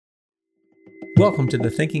Welcome to the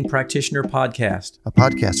Thinking Practitioner Podcast, a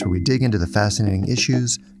podcast where we dig into the fascinating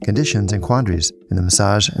issues, conditions, and quandaries in the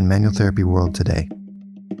massage and manual therapy world today.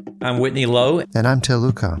 I'm Whitney Lowe. And I'm Tel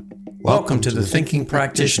Luca. Welcome to the Thinking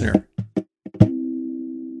Practitioner.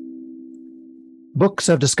 Books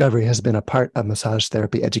of Discovery has been a part of massage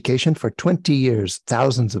therapy education for 20 years.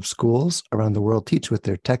 Thousands of schools around the world teach with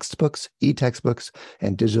their textbooks, e-textbooks,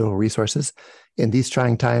 and digital resources. In these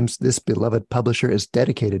trying times, this beloved publisher is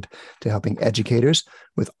dedicated to helping educators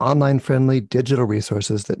with online-friendly digital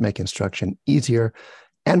resources that make instruction easier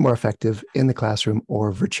and more effective in the classroom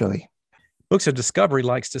or virtually. Books of Discovery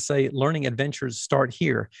likes to say learning adventures start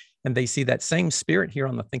here, and they see that same spirit here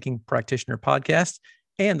on the Thinking Practitioner Podcast.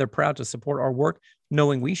 And they're proud to support our work,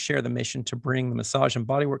 knowing we share the mission to bring the massage and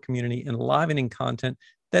bodywork community enlivening content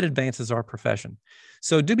that advances our profession.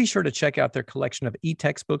 So do be sure to check out their collection of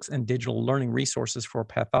e-textbooks and digital learning resources for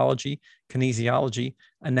pathology, kinesiology,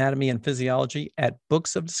 anatomy, and physiology at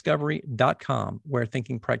booksofdiscovery.com, where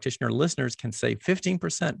Thinking Practitioner listeners can save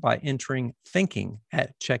 15% by entering Thinking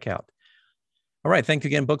at checkout. All right, thank you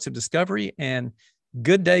again, Books of Discovery, and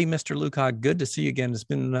good day, Mr. Luca. Good to see you again. It's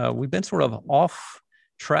been we've been sort of off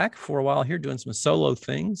track for a while here, doing some solo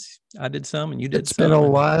things. I did some, and you did some. It's been a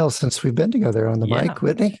while since we've been together on the mic,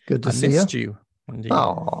 Whitney. Good to see you. I missed you. Indeed.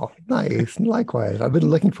 Oh, nice. Likewise. I've been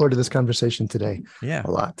looking forward to this conversation today. Yeah,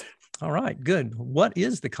 a lot. All right, good. What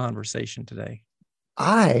is the conversation today?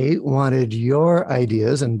 I wanted your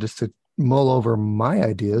ideas and just to mull over my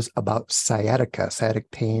ideas about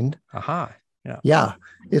sciatic pain. Aha. Yeah.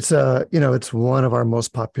 It's it's one of our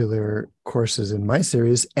most popular courses in my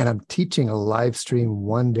series, and I'm teaching a live stream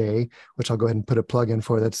one day, which I'll go ahead and put a plug in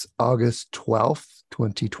for. That's August 12th,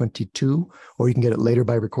 2022, or you can get it later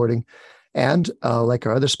by recording. And like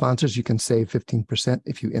our other sponsors, you can save 15%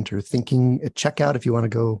 if you enter Thinking at checkout. If you want to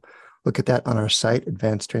go look at that on our site,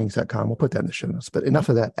 advancedtrainings.com. We'll put that in the show notes. But enough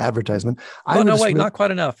of that advertisement. Not quite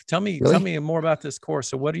enough. Tell me more about this course.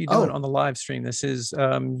 So what are you doing on the live stream? This is,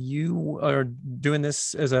 you are doing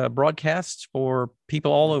this as a broadcast for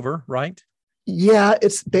people all over, right? Yeah,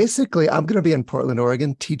 it's basically, I'm going to be in Portland,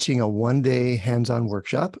 Oregon, teaching a one-day hands-on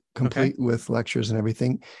workshop, complete with lectures and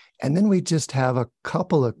everything. And then we just have a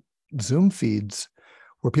couple of Zoom feeds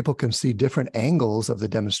where people can see different angles of the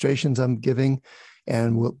demonstrations I'm giving.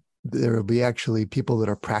 And there will be actually people that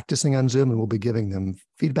are practicing on Zoom, and we'll be giving them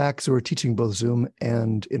feedback. So we're teaching both Zoom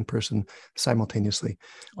and in person simultaneously.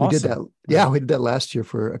 Awesome. We did that. Yeah, we did that last year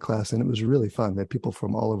for a class, and it was really fun. We had people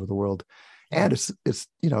from all over the world, and it's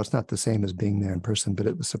not the same as being there in person, but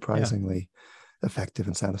it was surprisingly effective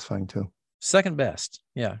and satisfying too. Second best.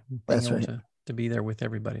 Yeah. That's right. To be there with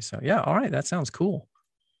everybody. So yeah. All right. That sounds cool.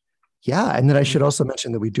 Yeah. And then I should also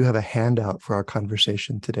mention that we do have a handout for our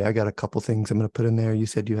conversation today. I got a couple things I'm going to put in there. You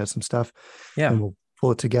said you had some stuff. Yeah. And we'll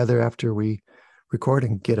pull it together after we record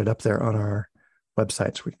and get it up there on our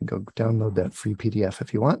website. So we can go download that free PDF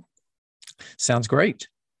if you want. Sounds great.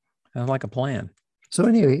 Sounds like a plan. So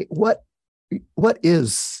anyway, what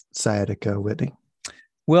is sciatica, Whitney?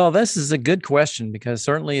 Well, this is a good question, because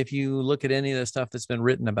certainly if you look at any of the stuff that's been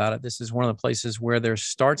written about it, this is one of the places where there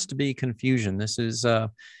starts to be confusion. This is,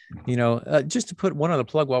 just to put one other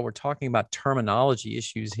plug while we're talking about terminology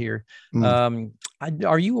issues here.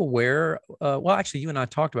 Are you aware? Well, actually, you and I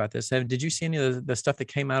talked about this. Did you see any of the stuff that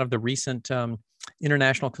came out of the recent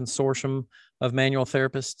International Consortium of Manual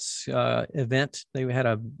Therapists event? They had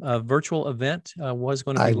a virtual event. Was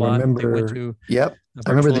going to be live. Remember, they went to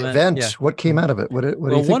I remember the event. Yeah. What came out of it? What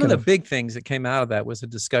one of the big things that came out of that was a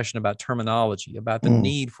discussion about terminology, about the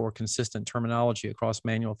need for consistent terminology across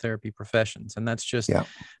manual therapy professions. And that's just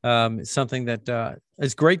something that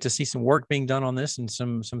is great to see some work being done on this, and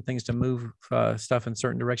some things to move stuff in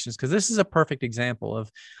certain directions, because this is a perfect example of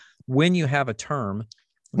when you have a term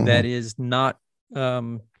that is not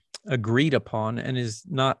agreed upon and is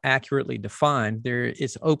not accurately defined,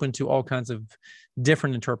 it's open to all kinds of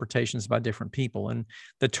different interpretations by different people. And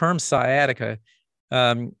the term sciatica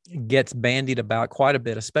gets bandied about quite a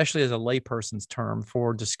bit, especially as a layperson's term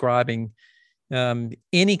for describing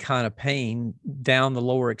any kind of pain down the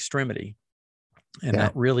lower extremity. And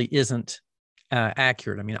that really isn't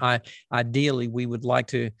accurate. I mean, ideally, we would like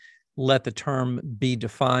to let the term be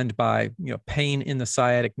defined by pain in the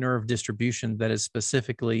sciatic nerve distribution that is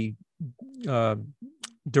specifically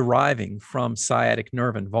deriving from sciatic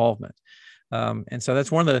nerve involvement. And so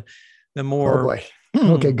that's one of the more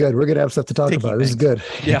Okay, good. We're going to have stuff to talk Sticky about. This is things.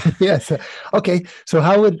 good. Yeah. Yes. Okay. So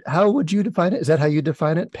how would you define it? Is that how you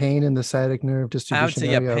define it? Pain in the sciatic nerve I would distribution say,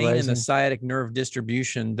 yeah, area pain arising? in the sciatic nerve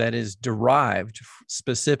distribution that is derived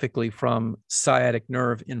specifically from sciatic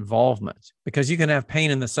nerve involvement, because you can have pain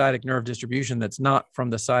in the sciatic nerve distribution that's not from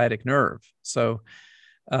the sciatic nerve. So,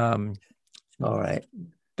 all right.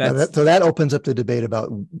 That's, so that opens up the debate about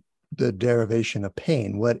the derivation of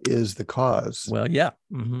pain. What is the cause? well, yeah.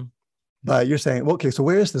 But you're saying, well, okay, so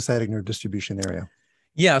where is the sciatic nerve distribution area?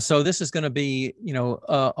 Yeah, so this is going to be,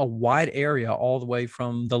 a wide area all the way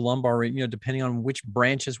from the lumbar, depending on which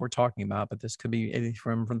branches we're talking about. But this could be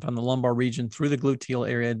from the lumbar region through the gluteal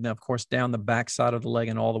area, and of course down the back side of the leg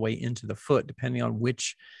and all the way into the foot, depending on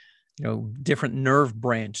which, different nerve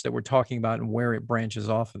branch that we're talking about and where it branches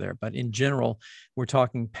off of there. But in general, we're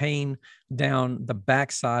talking pain down the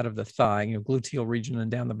back side of the thigh, gluteal region,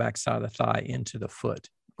 and down the back side of the thigh into the foot.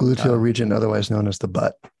 Gluteal region, otherwise known as the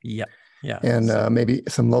butt. Yeah. Yeah. And maybe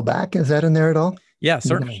some low back. Is that in there at all? Yeah,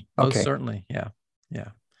 certainly. Okay. Most certainly. Yeah. Yeah.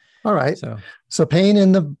 All right. So pain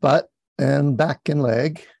in the butt and back and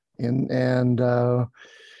leg. And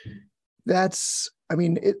that's,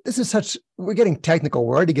 this is we're getting technical.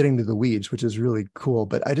 We're already getting to the weeds, which is really cool.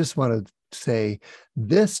 But I just want to say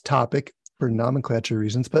this topic, for nomenclature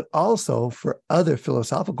reasons, but also for other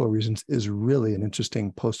philosophical reasons, is really an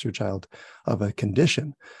interesting poster child of a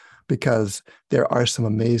condition, because there are some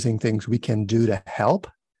amazing things we can do to help.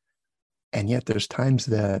 And yet there's times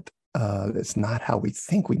that it's not how we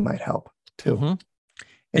think we might help too. Mm-hmm.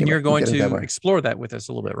 And you're going to explore that with us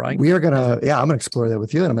a little bit, right? We are going to, I'm going to explore that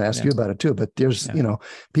with you, and I'm going to ask you about it too. But there's,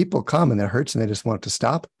 people come and it hurts and they just want it to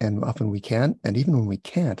stop. And often we can. And even when we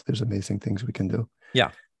can't, there's amazing things we can do. Yeah.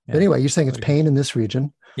 But anyway, you're saying it's pain in this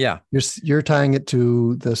region. Yeah. You're tying it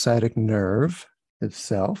to the sciatic nerve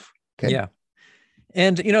itself. Okay. Yeah.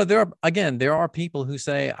 And, there are people who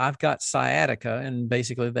say, I've got sciatica, and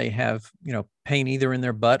basically they have, pain either in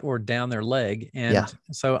their butt or down their leg. And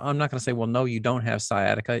so I'm not going to say, well, no, you don't have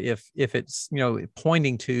sciatica. If it's,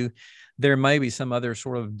 pointing to, there may be some other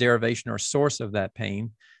sort of derivation or source of that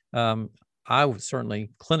pain. I would certainly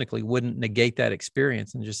clinically wouldn't negate that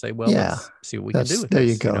experience and just say, well, let's see what we can do with there.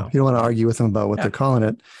 You go. You don't want to argue with them about what they're calling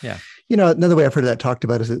it. Yeah. Another way I've heard that talked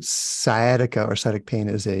about is that sciatica or sciatic pain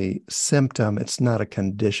is a symptom. It's not a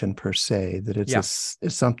condition per se, that it's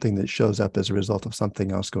something that shows up as a result of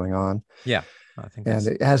something else going on. Yeah. I think and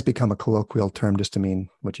it has become a colloquial term just to mean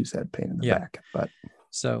what you said, pain in the back. But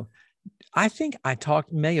so I think I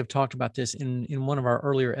may have talked about this in one of our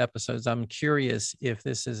earlier episodes. I'm curious if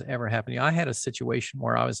this has ever happened. I had a situation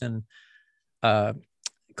where I was in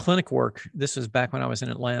clinic work. This was back when I was in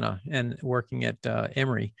Atlanta and working at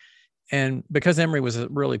Emory. And because Emory was a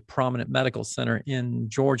really prominent medical center in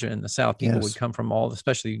Georgia in the South, people would come from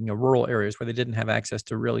especially rural areas where they didn't have access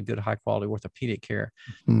to really good, high quality orthopedic care.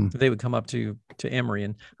 So they would come up to Emory.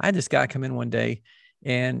 And I had this guy come in one day,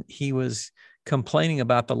 and he was complaining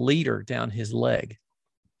about the leader down his leg.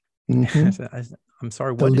 Mm-hmm. I'm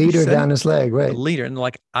sorry, what the leader down his leg, right? The leader, and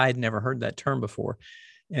I'd never heard that term before,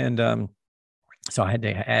 and so I had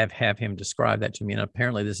to have him describe that to me. And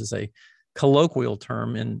apparently, this is a colloquial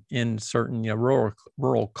term in certain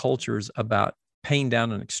rural cultures about pain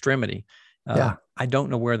down an extremity. I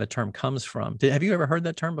don't know where the term comes from. Have you ever heard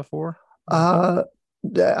that term before?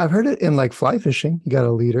 I've heard it in fly fishing. You got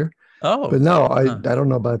a leader. Oh, but no, I don't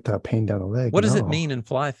know about pain down the leg. What does it mean in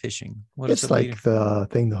fly fishing? It's like the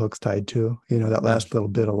thing the hook's tied to, that last little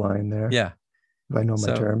bit of line there. Yeah. If I know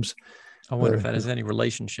my terms. I wonder if that has any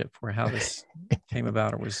relationship for how this came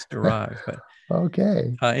about or was derived. But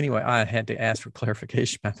okay. Anyway, I had to ask for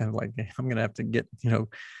clarification about that. I'm going to have to get, a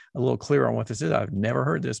little clearer on what this is. I've never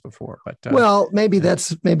heard this before. But well, maybe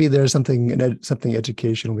there's something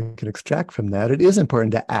educational we can extract from that. It is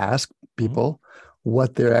important to ask people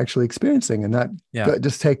what they're actually experiencing and not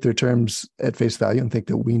just take their terms at face value and think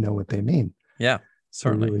that we know what they mean. Yeah,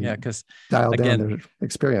 certainly. Really because dial down their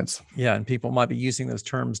experience. Yeah, and people might be using those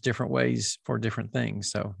terms different ways for different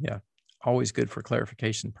things. So always good for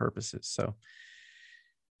clarification purposes. So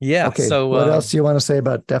okay. So what else do you want to say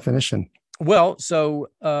about definition? Well, so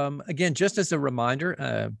again, just as a reminder,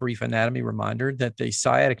 a brief anatomy reminder, that the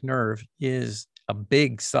sciatic nerve is a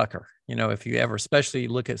big sucker. If you ever especially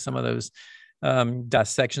look at some of those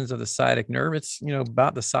dissections of the sciatic nerve, it's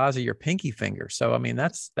about the size of your pinky finger. So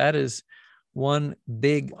that is one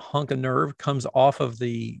big hunk of nerve, comes off of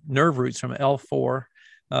the nerve roots from L4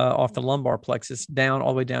 off the lumbar plexus down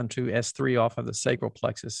all the way down to S3 off of the sacral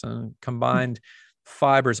plexus, and combined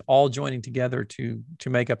fibers all joining together to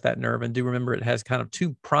make up that nerve. And do remember, it has kind of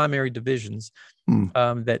two primary divisions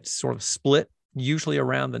that sort of split usually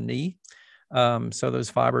around the knee. So those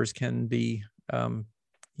fibers can be,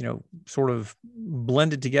 sort of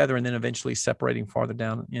blended together and then eventually separating farther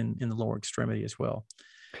down in the lower extremity as well.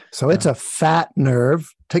 So it's a fat nerve.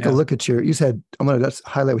 Take a look at you said, I'm going to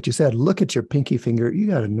highlight what you said. Look at your pinky finger. You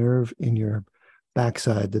got a nerve in your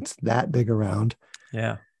backside that's that big around.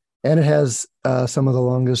 Yeah. And it has some of the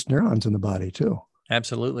longest neurons in the body too.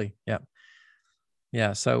 Absolutely. Yeah.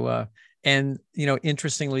 Yeah. So, and,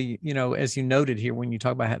 interestingly, as you noted here, when you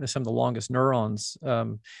talk about having some of the longest neurons, a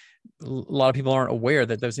lot of people aren't aware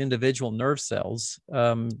that those individual nerve cells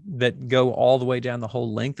that go all the way down the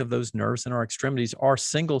whole length of those nerves in our extremities are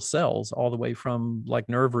single cells all the way from like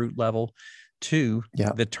nerve root level to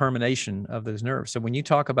the termination of those nerves. So when you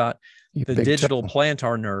talk about the digital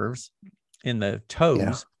plantar nerves in the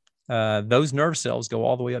toes, those nerve cells go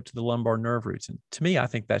all the way up to the lumbar nerve roots. And to me, I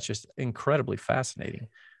think that's just incredibly fascinating.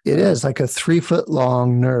 It is like a 3-foot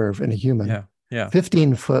long nerve in a human. Yeah.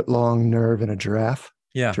 15-foot long nerve in a giraffe.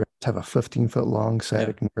 Yeah. Giraffes have a 15-foot long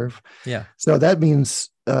sciatic nerve. Yeah. So that means,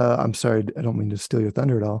 I'm sorry, I don't mean to steal your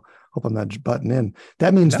thunder at all. Hope I'm not butting in.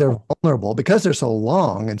 That means they're vulnerable because they're so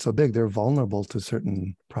long and so big. They're vulnerable to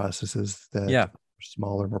certain processes that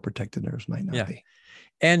smaller, more protected nerves might not be.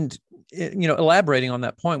 And, elaborating on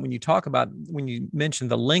that point, when you mention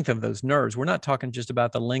the length of those nerves, we're not talking just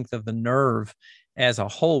about the length of the nerve as a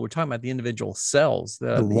whole. We're talking about the individual cells,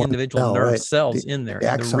 the individual nerve cells in there.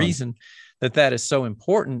 And the reason that is so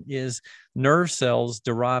important is nerve cells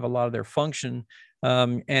derive a lot of their function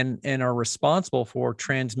and are responsible for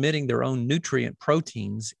transmitting their own nutrient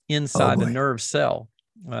proteins inside the nerve cell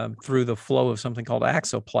through the flow of something called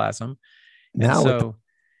axoplasm.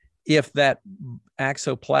 If that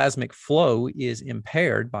axoplasmic flow is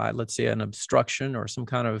impaired by, let's say, an obstruction or some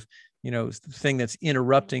kind of, thing that's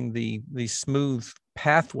interrupting the smooth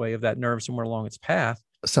pathway of that nerve somewhere along its path.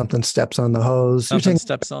 Something steps on the hose. Something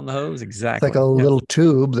steps on the hose. Exactly. It's like a little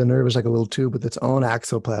tube. The nerve is like a little tube with its own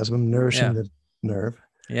axoplasm nourishing the nerve.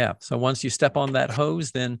 Yeah. So once you step on that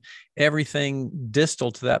hose, then everything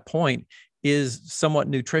distal to that point is somewhat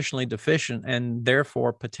nutritionally deficient and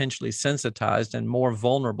therefore potentially sensitized and more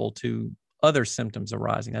vulnerable to other symptoms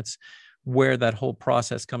arising. That's where that whole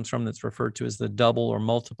process comes from, that's referred to as the double or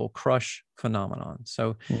multiple crush phenomenon.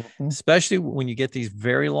 So especially when you get these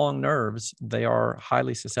very long nerves, they are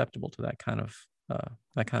highly susceptible to that kind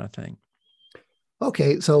of thing.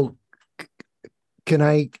 Okay. So can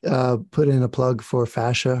I put in a plug for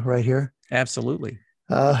fascia right here? Absolutely.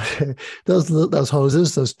 Those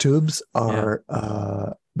hoses, those tubes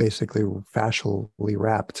are basically fascially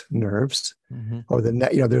wrapped nerves, or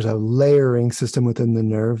there's a layering system within the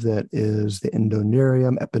nerve that is the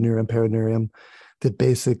endoneurium, epineurium, perineurium, that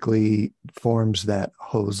basically forms that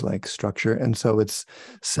hose-like structure. And so it's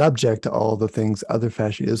subject to all the things other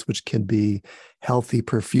fascia is, which can be healthy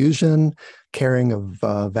perfusion, carrying of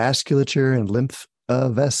vasculature and lymph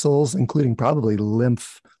vessels, including probably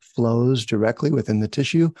lymph flows directly within the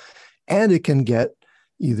tissue. And it can get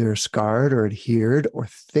either scarred or adhered or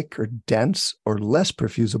thick or dense or less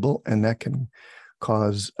perfusible. And that can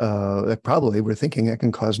cause, we're thinking that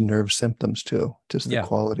can cause nerve symptoms too, just the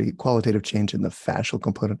qualitative change in the fascial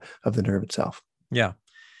component of the nerve itself. Yeah.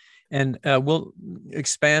 And we'll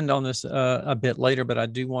expand on this a bit later, but I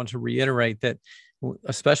do want to reiterate that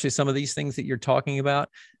especially some of these things that you're talking about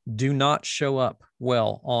do not show up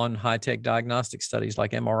well on high-tech diagnostic studies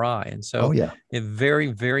like MRI. And so it's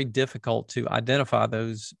very, very difficult to identify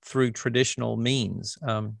those through traditional means.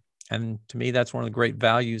 And to me, that's one of the great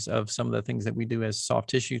values of some of the things that we do as soft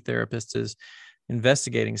tissue therapists, is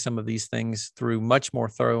investigating some of these things through much more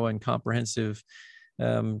thorough and comprehensive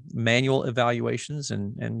manual evaluations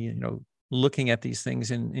and looking at these things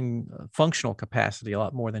in functional capacity a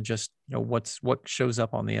lot more than just what shows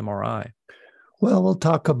up on the MRI. Well, we'll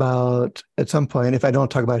talk about at some point, if I don't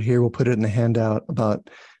talk about here, we'll put it in the handout, about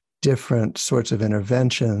different sorts of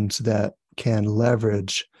interventions that can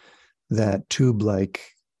leverage that tube-like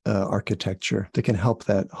architecture that can help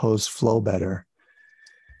that hose flow better.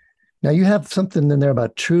 Now, you have something in there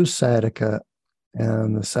about true sciatica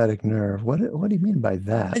and the sciatic nerve. What do you mean by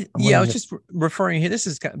that? I was just referring here. This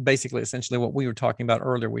is basically essentially what we were talking about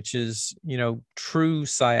earlier, which is, true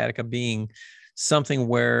sciatica being something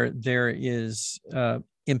where there is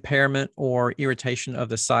impairment or irritation of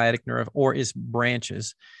the sciatic nerve or its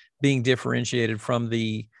branches being differentiated from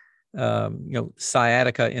the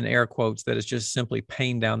sciatica in air quotes that is just simply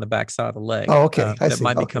pain down the backside of the leg. Oh, okay. That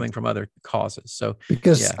might be coming from other causes. So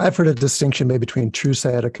because I've heard a distinction made between true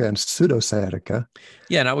sciatica and pseudo sciatica.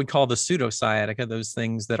 Yeah, and I would call the pseudo sciatica those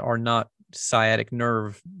things that are not sciatic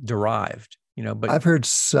nerve derived. but I've heard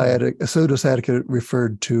pseudosciatica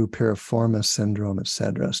referred to piriformis syndrome, et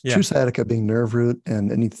cetera. Yeah. True sciatica being nerve root,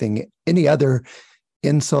 and any other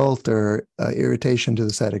insult or irritation to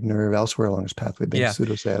the sciatic nerve elsewhere along its pathway being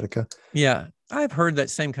pseudosciatica. Yeah, I've heard that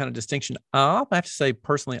same kind of distinction. I'll have to say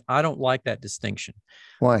personally, I don't like that distinction.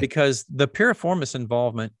 Why? Because the piriformis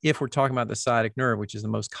involvement, if we're talking about the sciatic nerve, which is the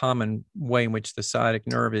most common way in which the sciatic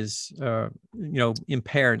nerve is,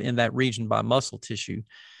 impaired in that region by muscle tissue.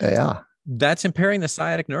 Yeah. That's impairing the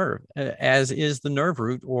sciatic nerve, as is the nerve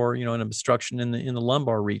root, or an obstruction in the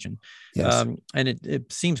lumbar region. Yes. And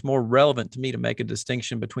it seems more relevant to me to make a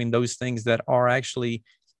distinction between those things that are actually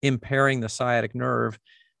impairing the sciatic nerve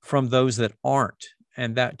from those that aren't.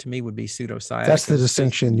 And that to me would be pseudosciatica. That's the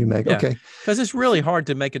distinction you make. Yeah. Okay. Because it's really hard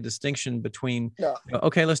to make a distinction between,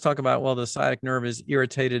 okay, let's talk about, well, the sciatic nerve is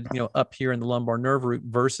irritated, up here in the lumbar nerve root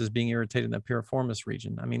versus being irritated in the piriformis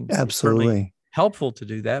region. I mean, absolutely helpful to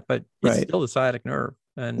do that, but it's still the sciatic nerve.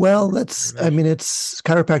 And it's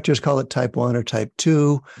chiropractors call it type 1 or type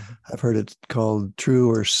 2. Mm-hmm. I've heard it called true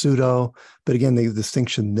or pseudo, but again, the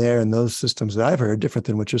distinction there in those systems that I've heard, different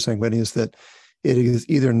than what you're saying, Whitney, is that it is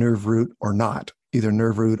either nerve root or not, either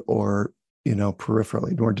nerve root or,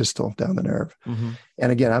 peripherally, more distal down the nerve. Mm-hmm.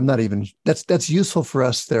 And again, I'm not even, that's useful for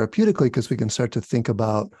us therapeutically, because we can start to think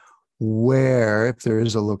about where, if there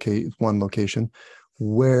is one location,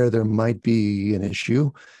 where there might be an issue.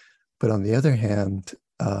 But on the other hand,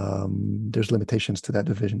 there's limitations to that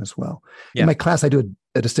division as well. Yeah. In my class, I do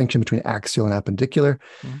a distinction between axial and appendicular,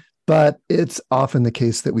 but it's often the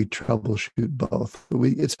case that we troubleshoot both.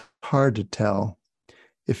 It's hard to tell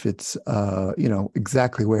if it's,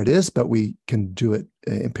 exactly where it is, but we can do it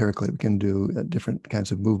empirically. We can do different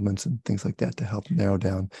kinds of movements and things like that to help narrow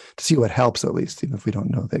down, to see what helps, at least, even if we don't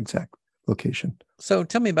know the exact location. So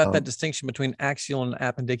tell me about that distinction between axial and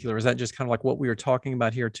appendicular. Is that just kind of like what we were talking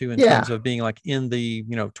about here too, in terms of being like in the,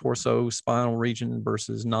 torso spinal region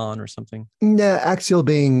versus non or something? Yeah, axial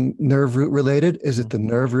being nerve root related. Is it the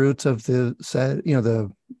nerve roots of the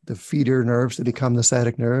the feeder nerves that become the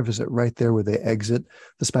sciatic nerve? Is it right there where they exit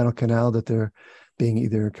the spinal canal that they're being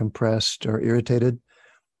either compressed or irritated?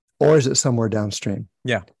 Or is it somewhere downstream?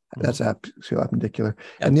 Yeah. That's axial appendicular.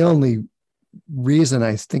 Yeah. And the only reason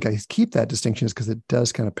I think I keep that distinction is because it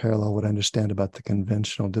does kind of parallel what I understand about the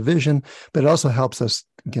conventional division, but it also helps us,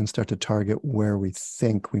 again, start to target where we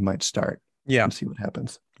think we might start. Yeah. And see what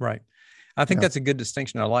happens. Right. I think that's a good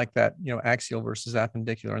distinction. I like that, axial versus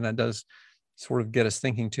appendicular. And that does sort of get us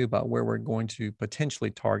thinking too about where we're going to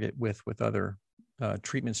potentially target with other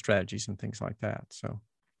treatment strategies and things like that. So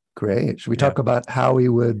great. Should we talk about how we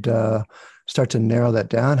would start to narrow that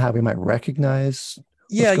down, how we might recognize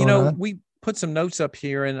what's going on? We put some notes up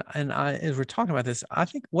here, and I, as we're talking about this, I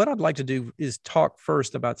think what I'd like to do is talk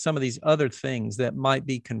first about some of these other things that might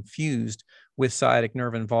be confused with sciatic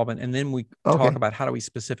nerve involvement, and then we talk about how do we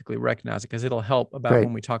specifically recognize it, because it'll help about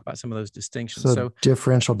when we talk about some of those distinctions. So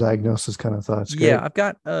differential diagnosis kind of thoughts. Yeah, I've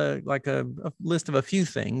got like a list of a few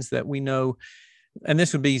things that we know, and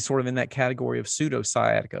this would be sort of in that category of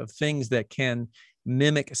pseudosciatica, of things that can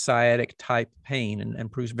mimic sciatic type pain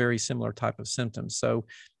and produce very similar type of symptoms. So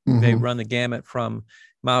they run the gamut from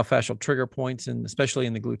myofascial trigger points, and especially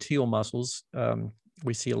in the gluteal muscles.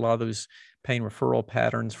 We see a lot of those pain referral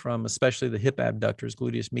patterns from especially the hip abductors,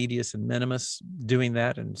 gluteus medius and minimus, doing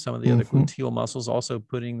that, and some of the other gluteal muscles also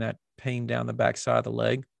putting that pain down the backside of the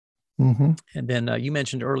leg. And then you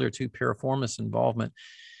mentioned earlier too, piriformis involvement.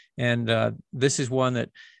 And this is one that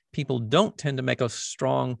people don't tend to make a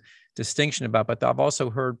strong distinction about, but I've also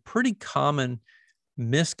heard pretty common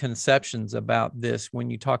misconceptions about this when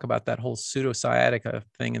you talk about that whole pseudosciatica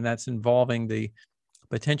thing, and that's involving the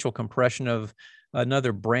potential compression of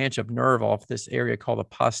another branch of nerve off this area called the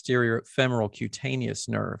posterior femoral cutaneous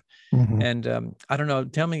nerve. And I don't know,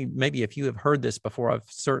 tell me maybe if you have heard this before. I've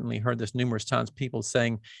certainly heard this numerous times, people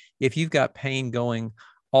saying if you've got pain going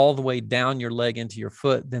all the way down your leg into your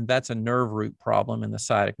foot, then that's a nerve root problem in the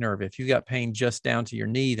sciatic nerve. If you got pain just down to your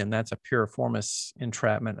knee, then that's a piriformis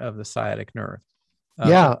entrapment of the sciatic nerve.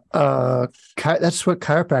 That's what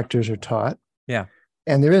chiropractors are taught. Yeah.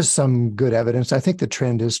 And there is some good evidence. I think the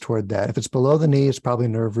trend is toward that. If it's below the knee, it's probably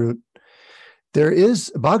nerve root.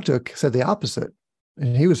 Bogduk said the opposite.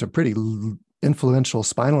 And he was a pretty influential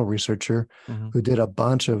spinal researcher who did a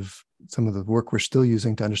bunch of some of the work we're still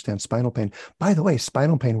using to understand spinal pain. By the way,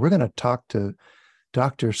 spinal pain, we're going to talk to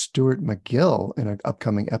Dr. Stuart McGill in an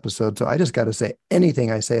upcoming episode. So I just got to say,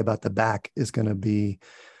 anything I say about the back is going to be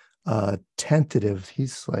tentative.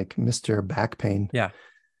 He's like Mr. Back Pain. Yeah.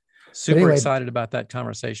 Super excited about that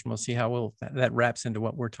conversation. We'll see how that wraps into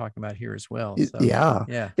what we're talking about here as well. So,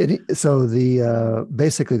 yeah. So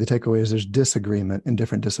basically the takeaway is there's disagreement in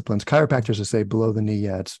different disciplines. Chiropractors will say below the knee,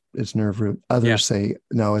 yeah, it's nerve root. Others say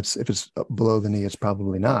no, if it's below the knee, it's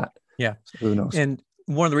probably not. Yeah. So who knows? And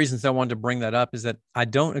one of the reasons I wanted to bring that up is that I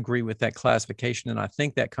don't agree with that classification, and I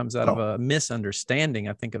think that comes out of a misunderstanding,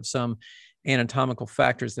 I think, of some anatomical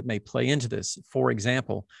factors that may play into this. For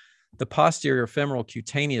example, the posterior femoral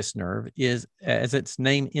cutaneous nerve is, as its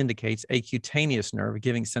name indicates, a cutaneous nerve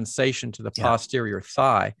giving sensation to the posterior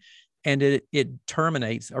thigh, and it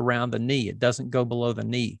terminates around the knee. It doesn't go below the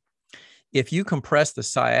knee. If you compress the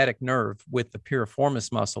sciatic nerve with the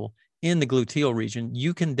piriformis muscle in the gluteal region,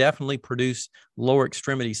 you can definitely produce lower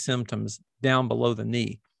extremity symptoms down below the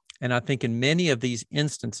knee. And I think in many of these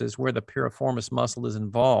instances where the piriformis muscle is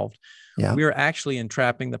involved, we're actually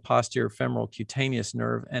entrapping the posterior femoral cutaneous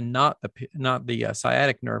nerve and not the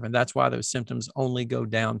sciatic nerve. And that's why those symptoms only go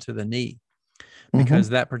down to the knee, because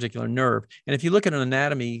that particular nerve. And if you look at an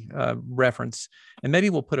anatomy reference, and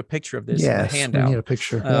maybe we'll put a picture of this in the handout. We need a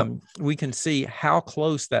picture. We can see how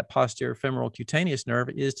close that posterior femoral cutaneous nerve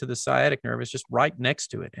is to the sciatic nerve. It's just right next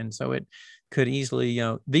to it. And so it could easily,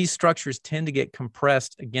 these structures tend to get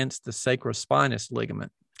compressed against the sacrospinous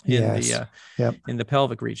ligament in the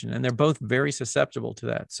pelvic region. And they're both very susceptible to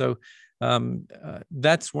that. So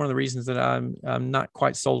that's one of the reasons that I'm not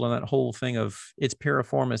quite sold on that whole thing of it's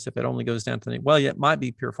piriformis if it only goes down to the knee. Well, yeah, it might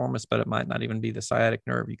be piriformis, but it might not even be the sciatic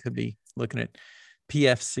nerve. You could be looking at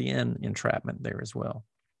PFCN entrapment there as well.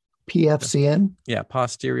 PFCN? Yeah,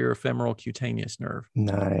 posterior femoral cutaneous nerve.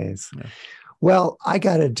 Nice. Yeah. Well, I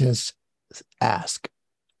gotta just ask,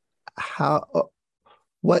 how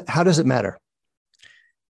does it matter?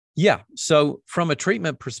 Yeah. So from a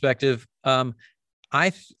treatment perspective,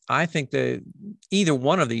 I think that either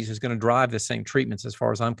one of these is going to drive the same treatments as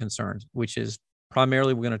far as I'm concerned, which is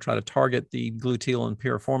primarily we're going to try to target the gluteal and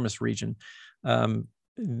piriformis region.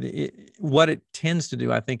 What it tends to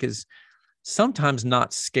do, I think, is sometimes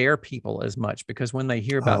not scare people as much, because when they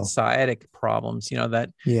hear about sciatic problems,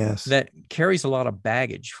 that carries a lot of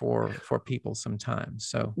baggage for people sometimes.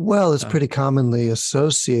 So, well, it's pretty commonly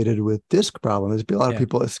associated with disc problems. A lot of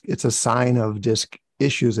people, it's a sign of disc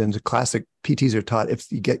issues, and the classic PTs are taught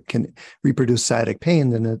if you can reproduce sciatic pain,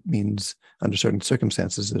 then it means under certain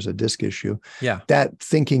circumstances there's a disc issue. Yeah, that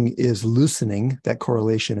thinking is loosening. That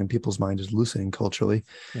correlation in people's mind is loosening culturally.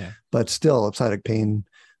 Yeah, but still, sciatic pain,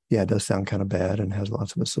 it does sound kind of bad and has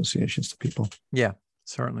lots of associations to people. Yeah,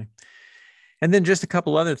 certainly. And then just a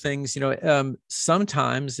couple other things,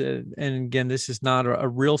 sometimes, and again, this is not a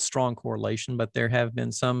real strong correlation, but there have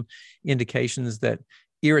been some indications that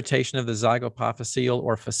irritation of the zygapophyseal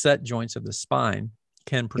or facet joints of the spine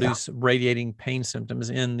can produce radiating pain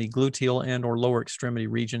symptoms in the gluteal and or lower extremity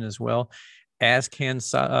region as well, as can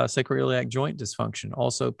sacroiliac joint dysfunction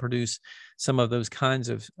also produce some of those kinds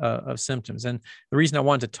of symptoms. And the reason I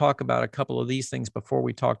wanted to talk about a couple of these things before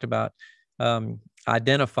we talked about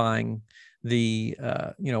identifying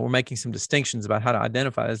we're making some distinctions about how to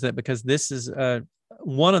identify is that because this is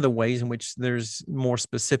one of the ways in which there's more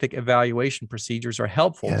specific evaluation procedures are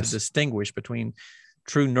helpful to distinguish between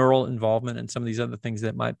true neural involvement and some of these other things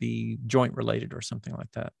that might be joint related or something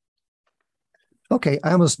like that. Okay,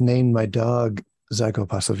 I almost named my dog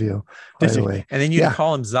Zygopacilio, by the way. And then you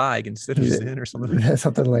call him Zyg instead of Zen or something.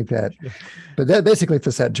 Something like that. But that basically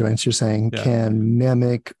facet joints, you're saying, can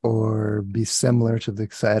mimic or be similar to the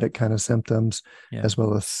sciatic kind of symptoms, as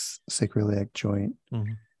well as sacroiliac joint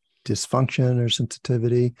dysfunction or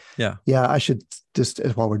sensitivity. Yeah, I should just,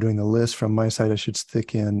 while we're doing the list from my side, I should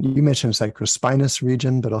stick in, you mentioned sacrospinous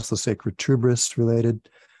region, but also sacrotuberous related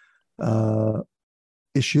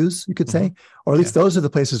issues, you could say, or at least those are the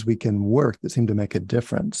places we can work that seem to make a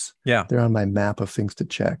difference. Yeah, they're on my map of things to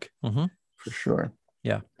check for sure.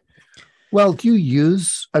 Yeah. Well, do you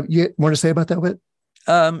use you more to say about that, Whit?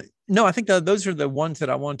 No, I think those are the ones that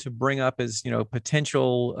I want to bring up as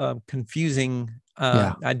potential confusing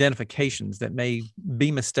identifications that may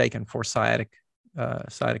be mistaken for sciatic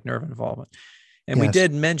nerve involvement. And we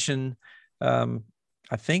did mention,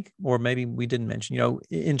 I think, or maybe we didn't mention,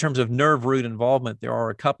 in terms of nerve root involvement, there are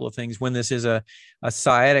a couple of things when this is a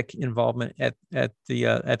sciatic involvement at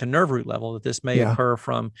the nerve root level, that this may occur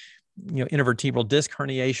from, intervertebral disc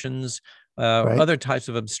herniations, other types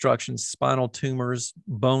of obstructions, spinal tumors,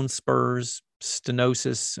 bone spurs,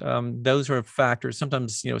 stenosis. Those are factors.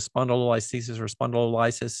 Sometimes, spondylolisthesis or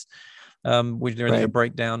spondylolysis, which there is a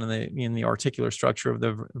breakdown in the articular structure of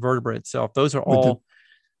the vertebra itself. Those are all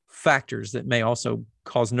factors that may also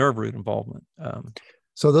cause nerve root involvement.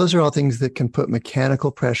 So those are all things that can put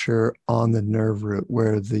mechanical pressure on the nerve root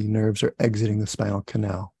where the nerves are exiting the spinal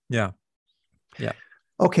canal. Yeah. Yeah.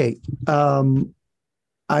 Okay.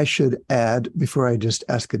 I should add, before I just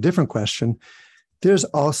ask a different question, there's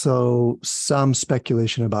also some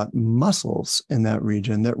speculation about muscles in that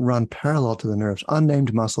region that run parallel to the nerves,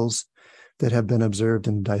 unnamed muscles that have been observed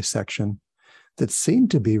in dissection that seem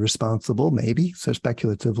to be responsible, maybe, so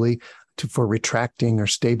speculatively, for retracting or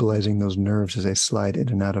stabilizing those nerves as they slide in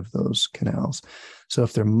and out of those canals. So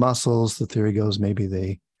if they're muscles, the theory goes maybe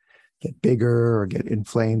they get bigger or get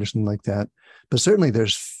inflamed or something like that. But certainly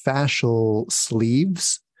there's fascial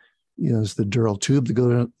sleeves. There's the dural tube that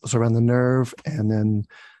goes around the nerve, and then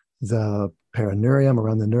the perineurium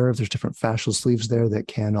around the nerve. There's different fascial sleeves there that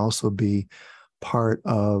can also be part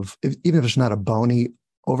of, even if it's not a bony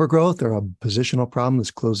overgrowth or a positional problem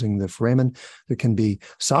that's closing the foramen, there can be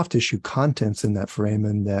soft tissue contents in that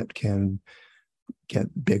foramen that can get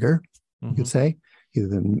bigger, you could say.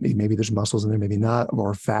 Either maybe there's muscles in there, maybe not,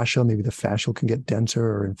 or fascia. Maybe the fascial can get denser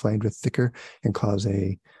or inflamed or thicker and cause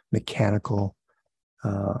a mechanical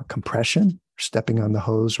compression, stepping on the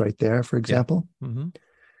hose right there, for example. Yeah.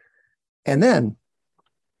 And then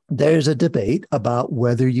there's a debate about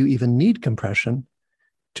whether you even need compression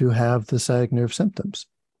to have the sciatic nerve symptoms.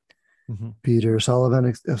 Peter Sullivan,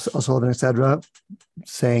 etc.,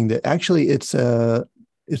 saying that actually it's a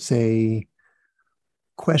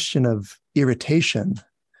question of irritation.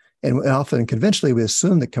 And often conventionally we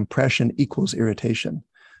assume that compression equals irritation,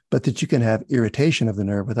 but that you can have irritation of the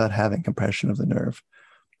nerve without having compression of the nerve.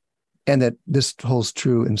 And that this holds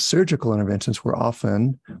true in surgical interventions where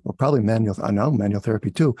often, or probably manual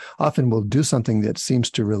therapy too, often we'll do something that seems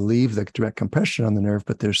to relieve the direct compression on the nerve,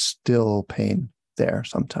 but there's still pain there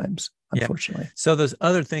sometimes, unfortunately. Yeah. So there's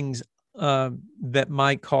other things that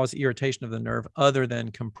might cause irritation of the nerve other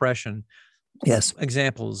than compression. Yes.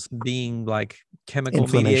 Examples being like chemical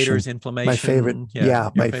mediators, inflammation. My favorite.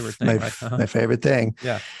 Favorite thing, right? My favorite thing.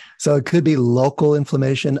 Yeah. So it could be local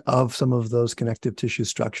inflammation of some of those connective tissue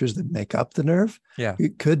structures that make up the nerve. Yeah.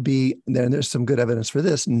 It could be, there's some good evidence for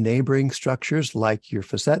this, neighboring structures like your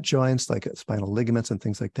facet joints, like spinal ligaments and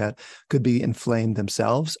things like that, could be inflamed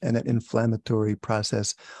themselves. And that inflammatory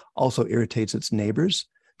process also irritates its neighbors,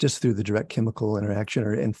 just through the direct chemical interaction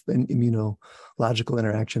or immunological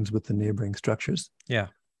interactions with the neighboring structures. Yeah.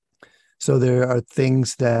 So there are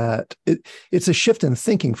things that it's a shift in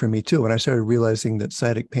thinking for me too. When I started realizing that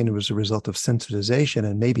sciatic pain was a result of sensitization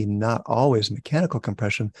and maybe not always mechanical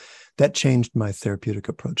compression, that changed my therapeutic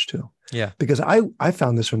approach too. Yeah. Because I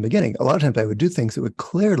found this from the beginning. A lot of times I would do things that would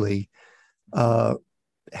clearly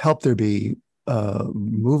help there be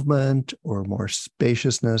movement or more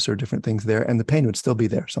spaciousness or different things there, and the pain would still be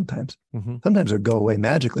there sometimes. Sometimes it would go away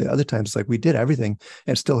magically. Other times, it's like we did everything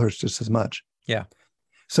and it still hurts just as much. Yeah.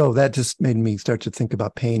 So that just made me start to think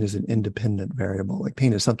about pain as an independent variable. Like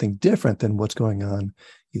pain is something different than what's going on,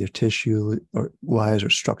 either tissue or wise or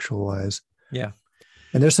structural wise. Yeah.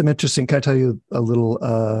 And there's some interesting, can I tell you a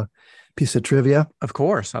little piece of trivia? Of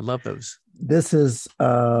course. I love those. This is,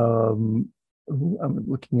 I'm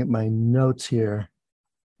looking at my notes here,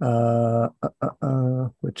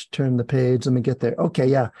 which turn the page. Let me get there. Okay,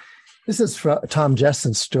 yeah. This is from Tom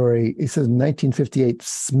Jessen's story. He says in 1958,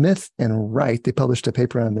 Smith and Wright, they published a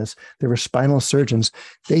paper on this. They were spinal surgeons.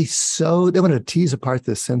 They wanted to tease apart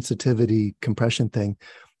the sensitivity compression thing.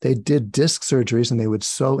 They did disc surgeries and they would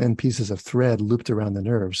sew in pieces of thread looped around the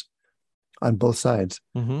nerves on both sides.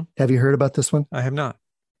 Have you heard about this one? I have not.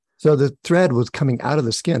 So the thread was coming out of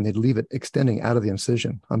the skin. They'd leave it extending out of the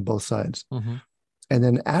incision on both sides. And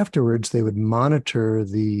then afterwards, they would monitor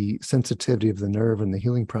the sensitivity of the nerve and the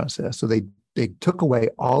healing process. So they took away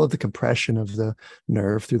all of the compression of the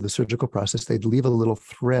nerve through the surgical process. They'd leave a little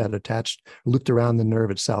thread attached, looped around the nerve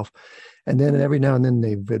itself. And then every now and then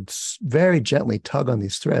they would very gently tug on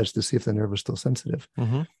these threads to see if the nerve was still sensitive.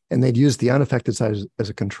 And they'd use the unaffected side as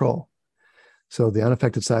a control. So the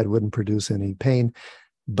unaffected side wouldn't produce any pain.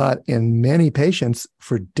 But in many patients,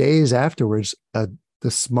 for days afterwards, the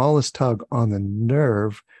smallest tug on the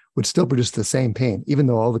nerve would still produce the same pain, even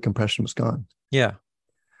though all the compression was gone. Yeah.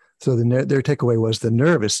 So their takeaway was the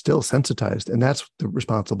nerve is still sensitized, and that's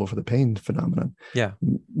responsible for the pain phenomenon. Yeah.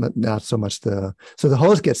 But not so much so the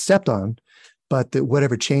hose gets stepped on, but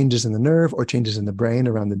whatever changes in the nerve or changes in the brain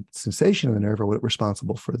around the sensation of the nerve are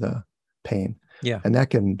responsible for the pain. Yeah. And that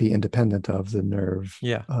can be independent of the nerve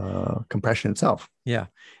compression itself. Yeah.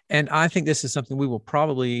 And I think this is something we will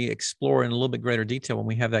probably explore in a little bit greater detail when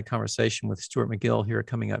we have that conversation with Stuart McGill here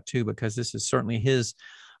coming up too, because this is certainly his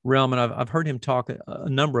realm. And I've heard him talk a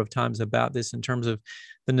number of times about this in terms of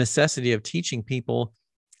the necessity of teaching people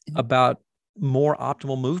about more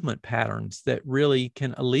optimal movement patterns that really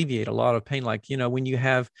can alleviate a lot of pain. Like, when you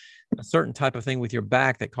have a certain type of thing with your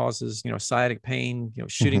back that causes, sciatic pain,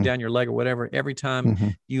 shooting down your leg or whatever, every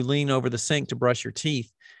time you lean over the sink to brush your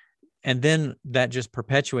teeth, and then that just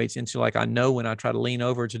perpetuates into like, I know when I try to lean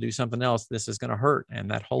over to do something else, this is going to hurt. And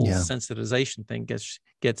that whole sensitization thing gets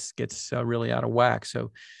really out of whack.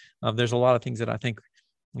 So there's a lot of things that I think,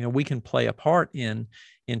 we can play a part in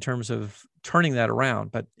terms of turning that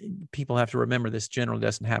around, but people have to remember this generally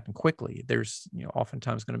doesn't happen quickly. There's,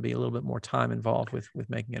 oftentimes going to be a little bit more time involved with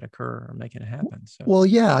making it occur or making it happen. So. Well,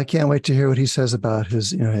 yeah, I can't wait to hear what he says about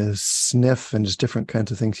his, his sniff and just different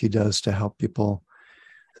kinds of things he does to help people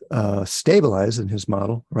stabilize in his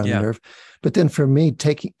model around the nerve. But then for me,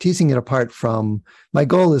 teasing it apart from, my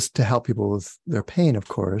goal is to help people with their pain, of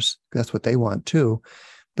course. That's what they want too.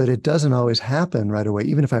 But it doesn't always happen right away,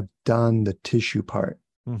 even if I've done the tissue part,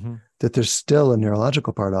 that there's still a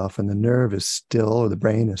neurological part off and the nerve is still, or the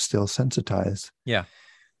brain is still sensitized. Yeah.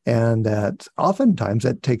 And that oftentimes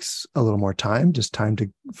that takes a little more time, just time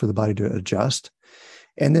for the body to adjust.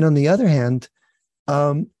 And then on the other hand,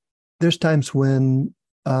 there's times when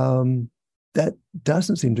that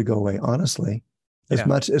doesn't seem to go away, honestly. As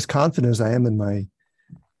much as confident as I am in my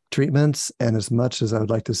treatments, and as much as I would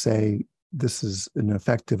like to say this is an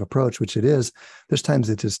effective approach, which it is, there's times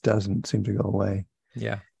it just doesn't seem to go away.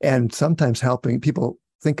 Yeah. And sometimes helping people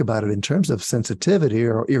think about it in terms of sensitivity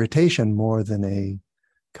or irritation more than a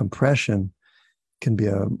compression can be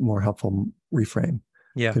a more helpful reframe.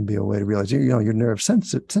 Yeah. Can be a way to realize, your nerve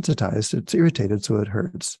sensitized, it's irritated, so it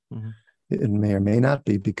hurts. It may or may not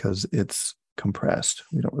be because it's compressed.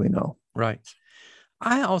 We don't really know. Right.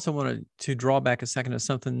 I also wanted to draw back a second to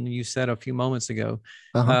something you said a few moments ago,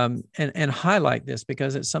 and highlight this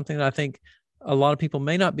because it's something that I think a lot of people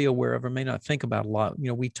may not be aware of or may not think about a lot.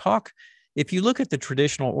 We talk, if you look at the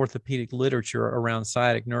traditional orthopedic literature around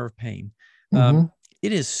sciatic nerve pain,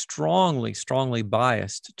 it is strongly, strongly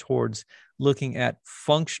biased towards looking at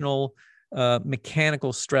functional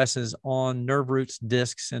mechanical stresses on nerve roots,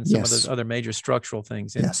 discs, and some of those other major structural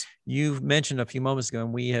things. And you've mentioned a few moments ago,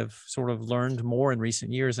 and we have sort of learned more in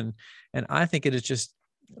recent years. And I think it is just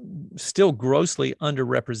still grossly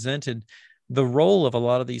underrepresented, the role of a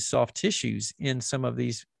lot of these soft tissues in some of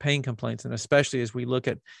these pain complaints. And especially as we look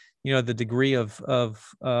at, the degree of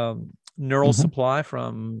neural supply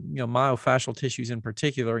from, myofascial tissues in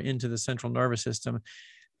particular into the central nervous system,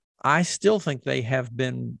 I still think they have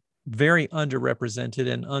been very underrepresented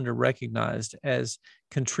and underrecognized as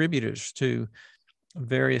contributors to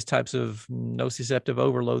various types of nociceptive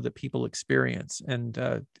overload that people experience. And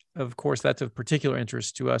of course, that's of particular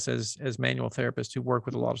interest to us as manual therapists who work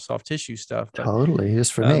with a lot of soft tissue stuff. But, totally,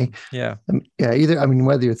 just for me. Yeah. Either,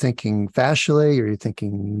 whether you're thinking fascially or you're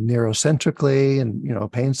thinking neurocentrically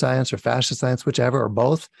and, pain science or fascia science, whichever, or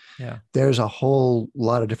both, there's a whole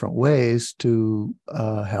lot of different ways to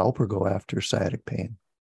help or go after sciatic pain.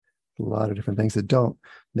 A lot of different things that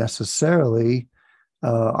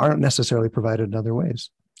aren't necessarily provided in other ways.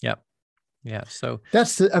 Yeah. So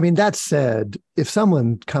that said, if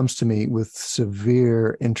someone comes to me with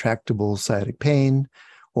severe intractable sciatic pain,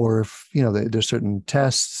 or if, there's certain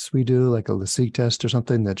tests we do, like a Lasik test or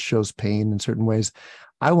something that shows pain in certain ways,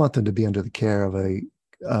 I want them to be under the care of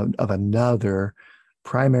another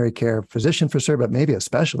primary care physician for sure, but maybe a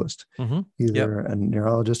specialist, either a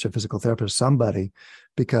neurologist or physical therapist, somebody,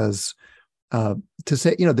 because to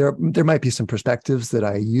say, there might be some perspectives that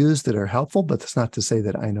I use that are helpful, but that's not to say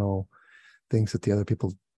that I know things that the other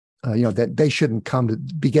people, that they shouldn't come to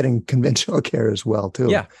be getting conventional care as well too.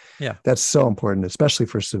 Yeah. That's so important, especially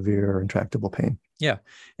for severe or intractable pain. Yeah.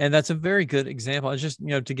 And that's a very good example. It's just,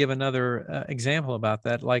 to give another example about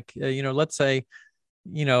that, like, let's say,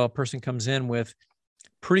 a person comes in with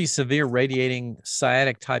pretty severe radiating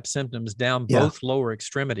sciatic type symptoms down both lower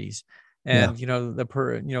extremities. And,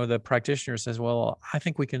 the practitioner says, well, I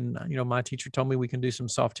think we can, my teacher told me we can do some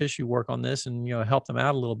soft tissue work on this and, help them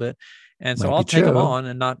out a little bit. And so I'll take them on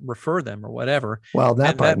and not refer them or whatever. Well,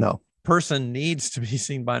 that person needs to be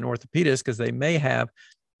seen by an orthopedist because they may have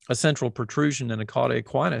a central protrusion and a cauda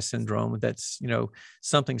equina syndrome. That's,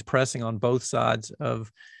 something's pressing on both sides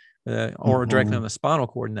of or directly on the spinal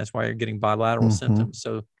cord. And that's why you're getting bilateral symptoms.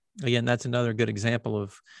 So again, that's another good example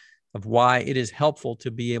of why it is helpful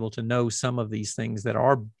to be able to know some of these things that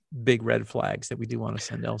are big red flags that we do want to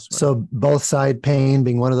send elsewhere. So both side pain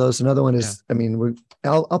being one of those. Another one is,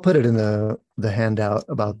 I'll put it in the handout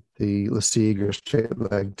about the Lasik or straight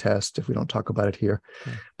leg test if we don't talk about it here.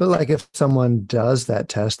 But like if someone does that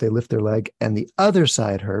test, they lift their leg and the other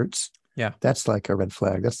side hurts. Yeah. That's like a red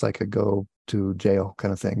flag. That's like a go to jail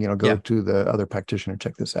kind of thing. Go to the other practitioner,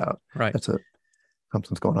 check this out. Right.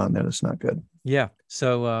 Something's going on there that's not good. Yeah.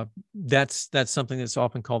 So that's something that's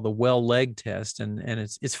often called the well leg test. And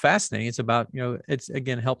it's fascinating. It's about, it's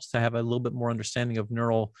again helps to have a little bit more understanding of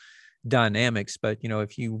neural dynamics. But,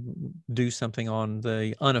 if you do something on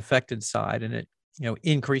the unaffected side and it,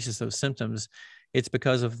 increases those symptoms, it's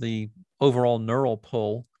because of the overall neural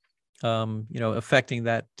pull, affecting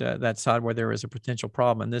that side where there is a potential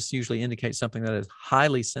problem. And this usually indicates something that is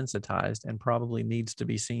highly sensitized and probably needs to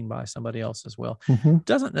be seen by somebody else as well. Mm-hmm.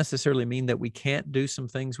 Doesn't necessarily mean that we can't do some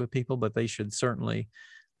things with people, but they should certainly,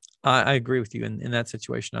 I agree with you in that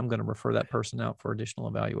situation. I'm going to refer that person out for additional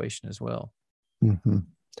evaluation as well. Mm-hmm.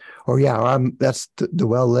 Or that's the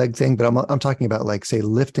well leg thing, but I'm talking about, like, say,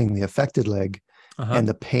 lifting the affected leg. And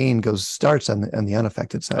the pain starts on the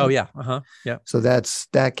unaffected side. Oh yeah. Yeah. So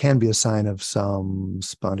that can be a sign of some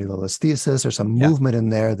spondylolisthesis or some movement in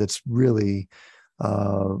there that's really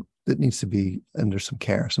that needs to be under some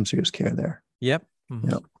serious care there. Yep. Mm-hmm.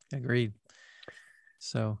 Yep. Agreed.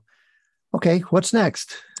 So, okay, what's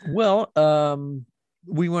next? Well,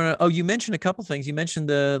 we want to. Oh, you mentioned a couple things. You mentioned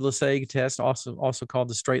the Lesage test, also called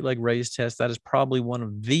the straight leg raise test. That is probably one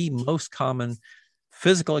of the most common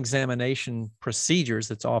physical examination procedures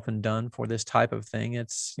that's often done for this type of thing.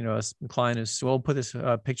 It's, a client is, we'll put this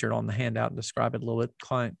picture on the handout and describe it a little bit.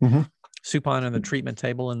 Client supine on the treatment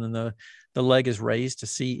table, and then the leg is raised to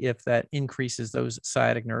see if that increases those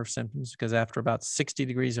sciatic nerve symptoms, because after about 60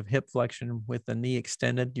 degrees of hip flexion with the knee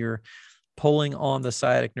extended, you're pulling on the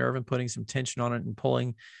sciatic nerve and putting some tension on it and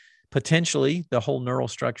pulling potentially the whole neural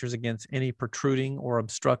structures against any protruding or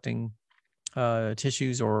obstructing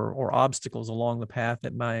tissues or obstacles along the path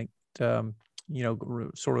that might,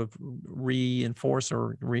 sort of reinforce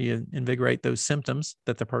or reinvigorate those symptoms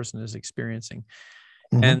that the person is experiencing.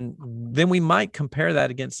 Mm-hmm. And then we might compare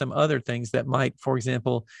that against some other things that might, for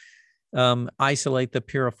example, isolate the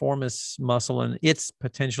piriformis muscle and its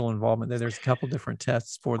potential involvement. There's a couple different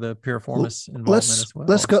tests for the piriformis involvement as well.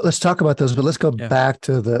 Let's talk about those, but let's go back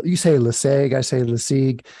to you say Lesage, I say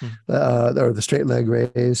Lesage, or the straight leg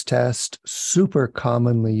raise test, super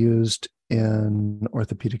commonly used in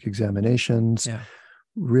orthopedic examinations. Yeah.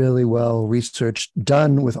 Really well researched,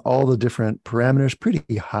 done with all the different parameters,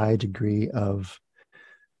 pretty high degree of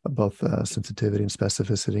both sensitivity and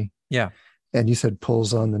specificity. Yeah. And you said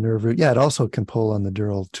pulls on the nerve root. Yeah, it also can pull on the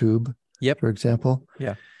dural tube, for example.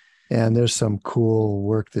 Yeah. And there's some cool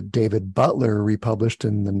work that David Butler republished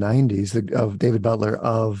in the 90s, of David Butler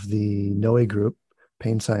of the NOE group,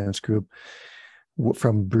 Pain Science group,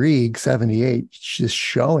 from Brieg, 78, just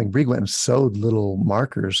showing, Brieg went and sewed little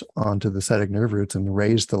markers onto the sciatic nerve roots and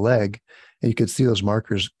raised the leg. And you could see those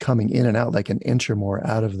markers coming in and out like an inch or more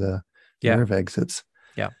out of the nerve exits.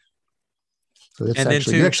 Yeah. So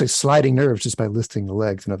you're actually sliding nerves just by lifting the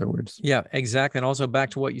legs, in other words. Yeah, exactly. And also back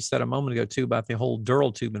to what you said a moment ago too about the whole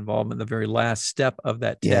dural tube involvement, the very last step of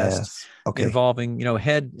that test, involving,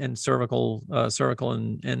 head and cervical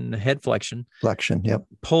and head flexion. Yep.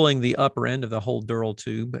 Pulling the upper end of the whole dural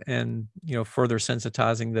tube and, further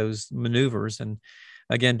sensitizing those maneuvers. And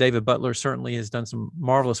again, David Butler certainly has done some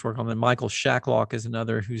marvelous work on that. Michael Shacklock is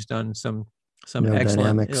another who's done some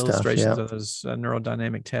excellent illustrations of those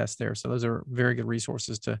neurodynamic tests there. So those are very good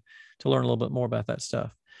resources to learn a little bit more about that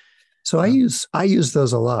stuff. So I use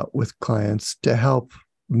those a lot with clients to help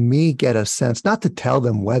me get a sense, not to tell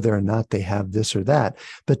them whether or not they have this or that,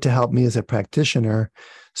 but to help me as a practitioner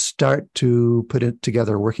start to put it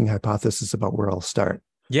together a working hypothesis about where I'll start.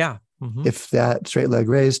 Yeah. Mm-hmm. If that straight leg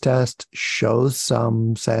raise test shows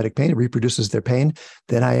some sciatic pain, it reproduces their pain,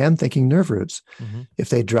 then I am thinking nerve roots. Mm-hmm. If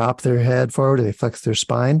they drop their head forward or they flex their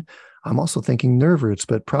spine, I'm also thinking nerve roots,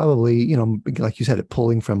 but probably, like you said, it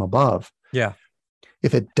pulling from above. Yeah.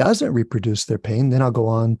 If it doesn't reproduce their pain, then I'll go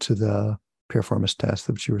on to the piriformis test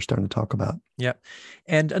that you were starting to talk about. Yeah.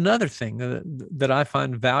 And another thing that I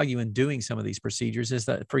find value in doing some of these procedures is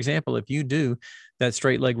that, for example, if you do that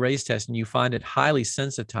straight leg raise test and you find it highly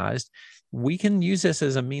sensitized, we can use this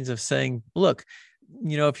as a means of saying, look,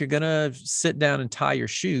 if you're going to sit down and tie your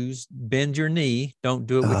shoes, bend your knee. Don't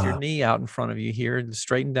do it with your knee out in front of you here,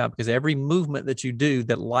 straightened out, because every movement that you do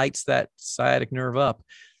that lights that sciatic nerve up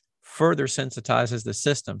further sensitizes the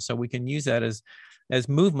system. So we can use that as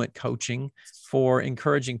movement coaching for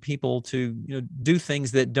encouraging people to do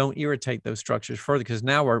things that don't irritate those structures further, because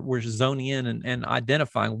now we're zoning in and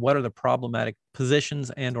identifying what are the problematic positions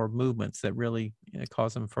and or movements that really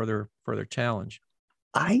cause them further challenge.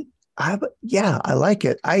 I like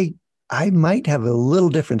it. I might have a little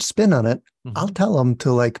different spin on it. Mm-hmm. I'll tell them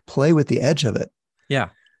to play with the edge of it. Yeah.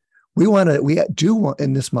 We do want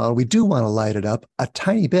in this model, we do want to light it up a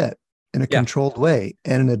tiny bit. in a controlled way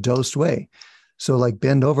and in a dosed way. So like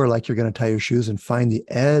bend over like you're going to tie your shoes and find the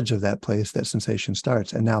edge of that place that sensation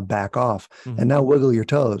starts, and now back off, and now wiggle your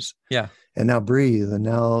toes. Yeah. And now breathe, and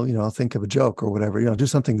now, think of a joke or whatever, do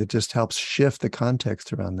something that just helps shift the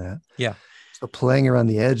context around that. Yeah. So playing around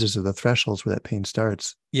the edges of the thresholds where that pain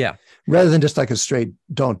starts. Yeah. Rather than just like a straight,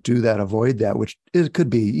 don't do that, avoid that, which it could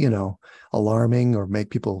be, alarming or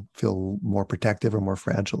make people feel more protective or more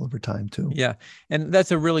fragile over time too. Yeah. And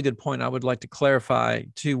that's a really good point. I would like to clarify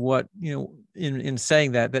to what, in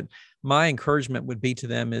saying that my encouragement would be to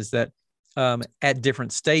them is that at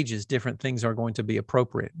different stages, different things are going to be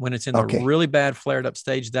appropriate. When it's in the really bad flared up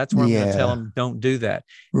stage, that's where I'm going to tell them, don't do that.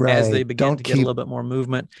 Right. As they begin to get a little bit more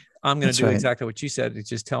movement, I'm going to do exactly what you said. It's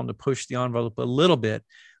just tell them to push the envelope a little bit,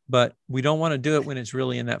 but we don't want to do it when it's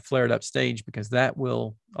really in that flared up stage, because that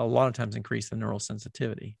will a lot of times increase the neural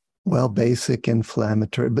sensitivity. Well, basic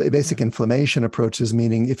inflammation approaches,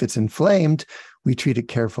 meaning if it's inflamed, we treat it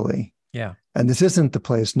carefully. Yeah. And this isn't the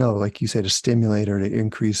place, like you say, to stimulate or to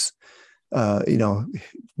increase,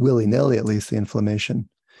 willy-nilly, at least the inflammation.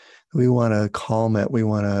 We want to calm it. We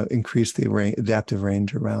want to increase the adaptive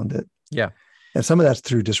range around it. Yeah. And some of that's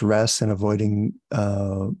through just rest and avoiding,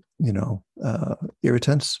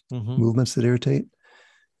 irritants, movements that irritate.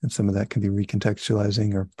 And some of that can be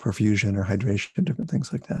recontextualizing or perfusion or hydration, different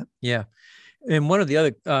things like that. Yeah. And one of the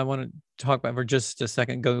other, I want to talk about for just a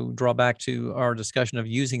second, draw back to our discussion of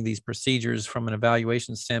using these procedures from an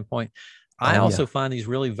evaluation standpoint. I also find these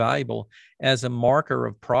really valuable as a marker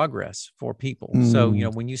of progress for people. So,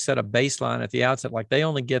 when you set a baseline at the outset, like they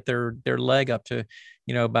only get their leg up to,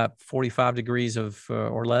 about 45 degrees of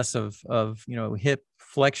or less of hip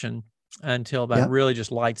flexion until that really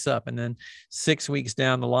just lights up. And then 6 weeks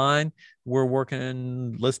down the line, we're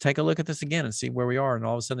working, let's take a look at this again and see where we are. And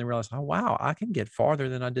all of a sudden they realize, oh, wow, I can get farther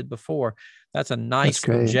than I did before. That's a nice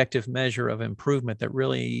objective measure of improvement that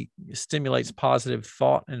really stimulates positive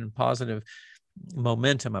thought and positive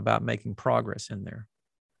momentum about making progress in there.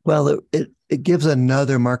 Well, it gives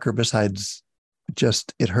another marker besides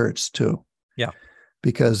just it hurts too. Yeah.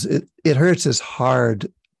 Because it hurts is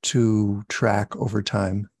hard to track over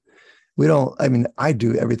time. I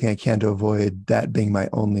do everything I can to avoid that being my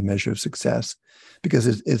only measure of success, because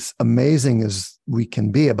it's amazing as we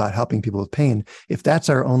can be about helping people with pain. If that's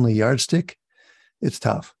our only yardstick, it's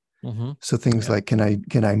tough. So things like, can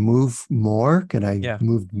I move more? Can I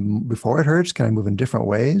move before it hurts? Can I move in different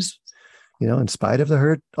ways? In spite of the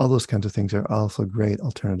hurt, all those kinds of things are also great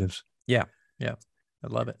alternatives. Yeah. Yeah. I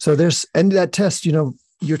love it. So and that test,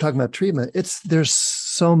 you're talking about treatment. There's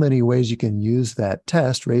so many ways you can use that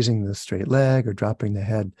test, raising the straight leg or dropping the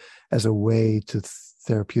head, as a way to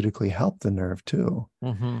therapeutically help the nerve too.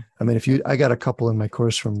 I mean, I got a couple in my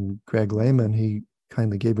course from Greg Lehman. He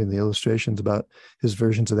kindly gave me the illustrations about his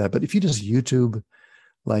versions of that. But if you just YouTube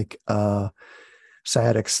like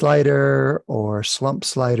sciatic slider or slump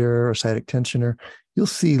slider or sciatic tensioner, you'll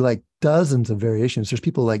see like dozens of variations. There's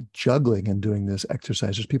people like juggling and doing this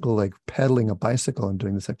exercise. There's people like pedaling a bicycle and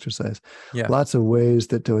doing this exercise. Yeah. Lots of ways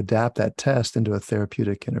to adapt that test into a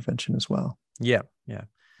therapeutic intervention as well. Yeah. Yeah.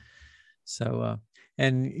 So,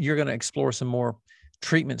 and you're going to explore some more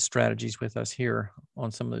treatment strategies with us here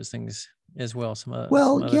on some of those things as well.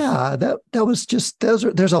 That was just,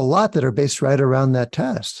 there's a lot that are based right around that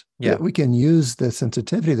test. Yeah. We can use the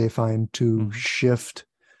sensitivity they find to shift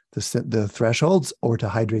the thresholds, or to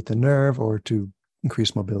hydrate the nerve, or to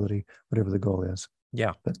increase mobility, whatever the goal is.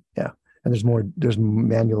 Yeah. But yeah. And there's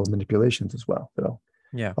manual manipulations as well. But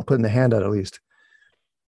I'll put in the handout at least.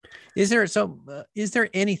 Is there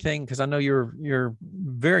anything, because I know you're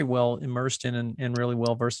very well immersed in and really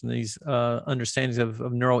well versed in these understandings of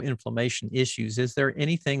neuroinflammation issues. Is there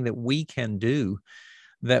anything that we can do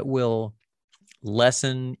that will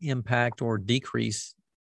lessen, impact, or decrease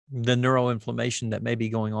the neuroinflammation that may be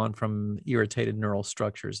going on from irritated neural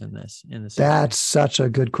structures in this? That's such a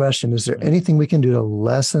good question. Is there anything we can do to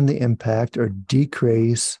lessen the impact or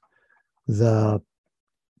decrease the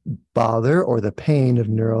bother or the pain of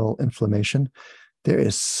neural inflammation? There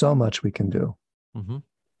is so much we can do.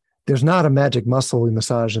 There's not a magic muscle we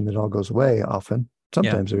massage and it all goes away often.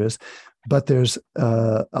 Sometimes there is, but there's,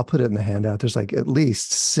 I'll put it in the handout. There's like at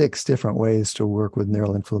least 6 different ways to work with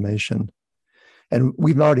neural inflammation. And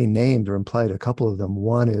we've already named or implied a couple of them.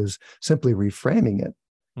 One is simply reframing it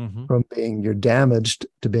from being you're damaged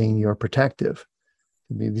to being you're protective.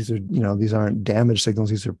 I mean, these aren't damage signals.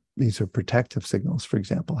 These are protective signals, for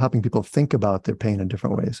example, helping people think about their pain in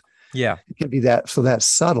different ways. Yeah. It can be that. So that's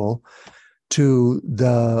subtle to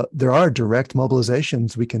there are direct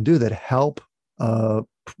mobilizations we can do that help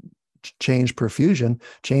change perfusion,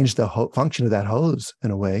 change the function of that hose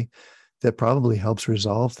in a way that probably helps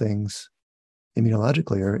resolve things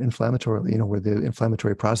immunologically or inflammatorily, where the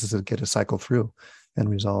inflammatory processes get to cycle through and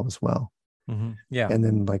resolve as well. Mm-hmm. Yeah. And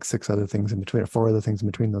then like 6 other things in between, or 4 other things in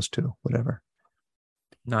between those two, whatever.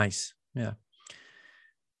 Nice. Yeah.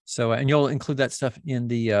 So, and you'll include that stuff in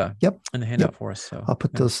the in the handout for us. So I'll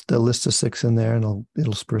put the list of 6 in there, and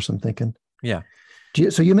it'll spur some thinking. Yeah.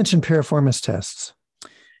 So you mentioned piriformis tests.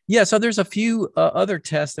 Yeah. So there's a few other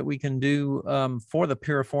tests that we can do for the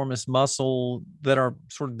piriformis muscle that are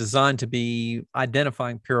sort of designed to be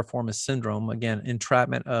identifying piriformis syndrome. Again,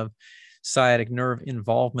 entrapment of sciatic nerve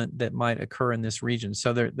involvement that might occur in this region.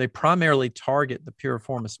 So they primarily target the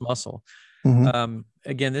piriformis muscle. Mm-hmm.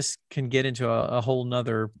 Again, this can get into a whole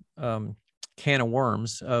nother can of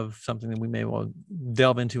worms of something that we may well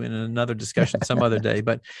delve into in another discussion some other day.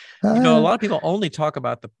 But a lot of people only talk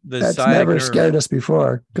about the that's sciatic never nerve. Scared us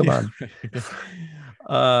before. Come on.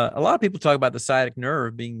 A lot of people talk about the sciatic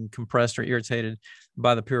nerve being compressed or irritated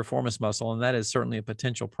by the piriformis muscle, and that is certainly a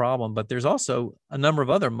potential problem. But there's also a number of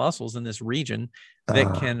other muscles in this region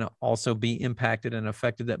that can also be impacted and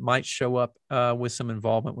affected that might show up with some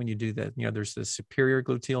involvement when you do that. There's the superior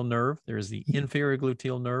gluteal nerve, there's the inferior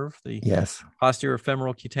gluteal nerve, the posterior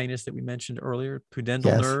femoral cutaneous that we mentioned earlier,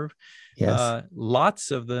 pudendal nerve.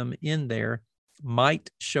 Lots of them in there might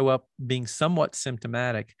show up being somewhat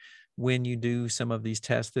symptomatic when you do some of these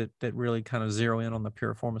tests that really kind of zero in on the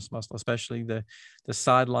piriformis muscle, especially the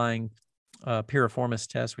side-lying piriformis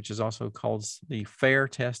test, which is also called the FAIR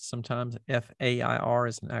test sometimes. FAIR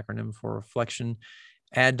is an acronym for flexion,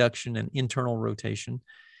 adduction, and internal rotation.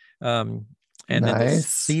 And then the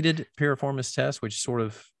seated piriformis test, which sort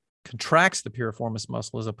of contracts the piriformis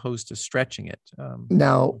muscle as opposed to stretching it.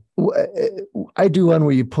 Now, I do one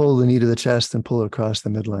where you pull the knee to the chest and pull it across the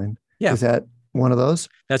midline. Yeah. Is that one of those?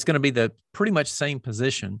 That's going to be the pretty much same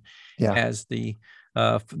position as the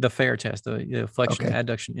FAIR test, the flexion,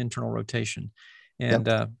 adduction, internal rotation.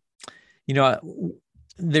 And,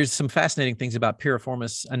 there's some fascinating things about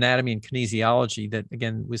piriformis anatomy and kinesiology that,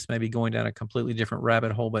 again, was maybe going down a completely different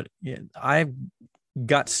rabbit hole. But I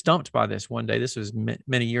got stumped by this one day. This was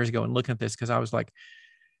many years ago, and looking at this, because I was like,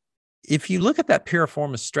 if you look at that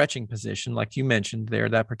piriformis stretching position, like you mentioned there,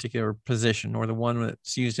 that particular position, or the one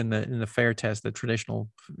that's used in the FAIR test, the traditional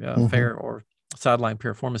FAIR or sideline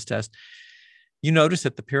piriformis test, you notice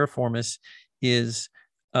that the piriformis is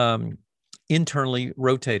internally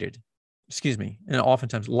rotated. And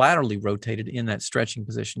oftentimes laterally rotated in that stretching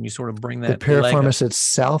position. You sort of bring that. The piriformis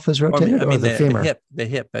itself is rotated, or the femur? The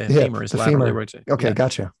femur is laterally rotated. Okay,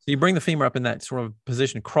 gotcha. So you bring the femur up in that sort of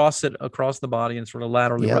position, cross it across the body, and sort of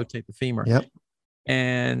laterally rotate the femur.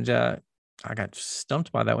 And I got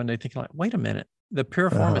stumped by that one day, thinking like, wait a minute, the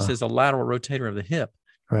piriformis is a lateral rotator of the hip.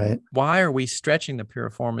 Right. Why are we stretching the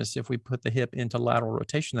piriformis if we put the hip into lateral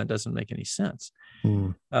rotation? That doesn't make any sense.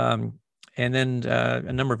 And then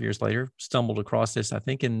a number of years later, stumbled across this, I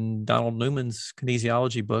think in Donald Newman's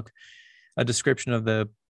kinesiology book, a description of the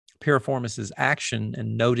piriformis's action,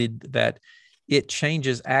 and noted that it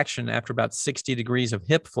changes action after about 60 degrees of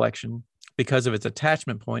hip flexion because of its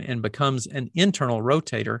attachment point, and becomes an internal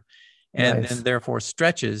rotator, and then therefore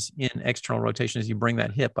stretches in external rotation as you bring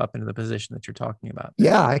that hip up into the position that you're talking about.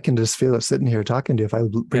 Yeah, I can just feel it sitting here talking to you. If I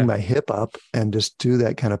bring my hip up and just do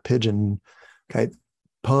that kind of pigeon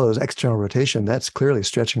pose, external rotation, that's clearly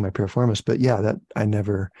stretching my piriformis. But that I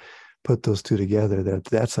never put those two together.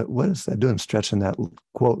 What is that doing? Stretching that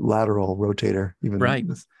quote lateral rotator, even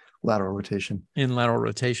this lateral rotation. In lateral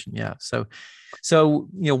rotation, So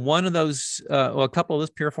one of those, a couple of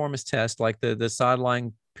those piriformis tests, like the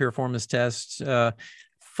sideline piriformis test,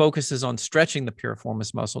 focuses on stretching the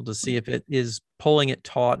piriformis muscle to see if it is pulling it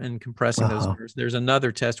taut and compressing those nerves. There's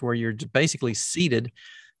another test where you're basically seated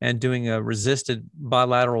and doing a resisted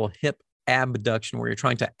bilateral hip abduction, where you're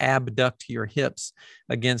trying to abduct your hips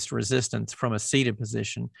against resistance from a seated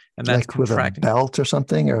position, and that's like contracting. With a belt or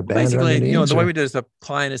something, or a band. Basically, the way we do it is the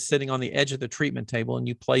client is sitting on the edge of the treatment table, and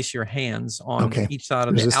you place your hands on each side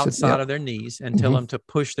of the outside of their knees, and tell them to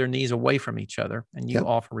push their knees away from each other, and you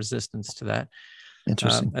offer resistance to that.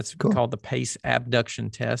 Interesting. That's called the PACE abduction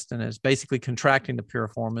test, and it's basically contracting the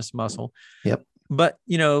piriformis muscle. But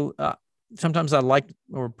sometimes I like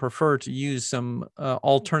or prefer to use some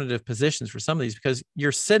alternative positions for some of these, because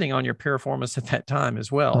you're sitting on your piriformis at that time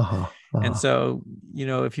as well. And so,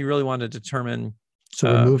 if you really want to determine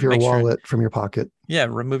So remove your make sure, wallet from your pocket. yeah,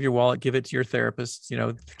 remove your wallet, give it to your therapist,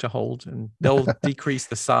 to hold, and they'll decrease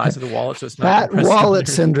the size of the wallet so it's not Fat wallet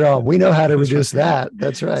syndrome. We know how to reduce that.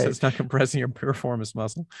 That's right. So it's not compressing your piriformis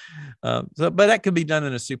muscle. But that could be done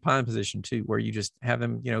in a supine position too, where you just have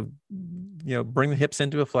them, bring the hips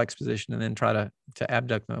into a flex position and then try to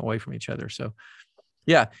abduct them away from each other. So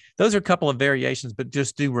yeah, those are a couple of variations, but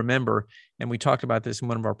just do remember, and we talked about this in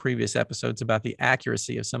one of our previous episodes about the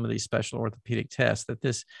accuracy of some of these special orthopedic tests, that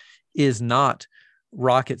this is not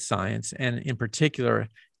rocket science. And in particular,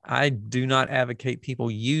 I do not advocate people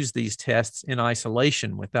use these tests in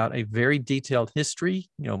isolation without a very detailed history,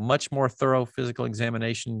 much more thorough physical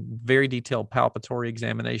examination, very detailed palpatory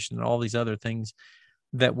examination, and all these other things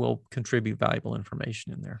that will contribute valuable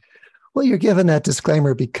information in there. Well, you're given that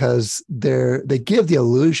disclaimer because they give the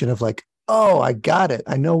illusion of like, oh, I got it.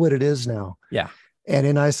 I know what it is now. Yeah. And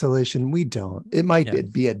in isolation, we don't. It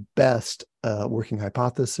might be at best a working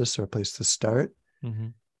hypothesis or a place to start. Mm-hmm.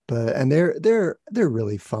 And they're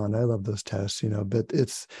really fun. I love those tests, but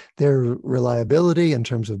it's their reliability in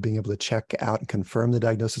terms of being able to check out and confirm the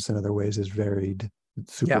diagnosis in other ways is varied.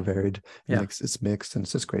 It's super varied. Yeah. It's mixed. And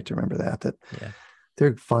it's just great to remember that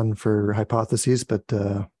they're fun for hypotheses, but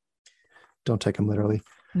don't take them literally.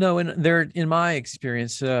 No, and they're, in my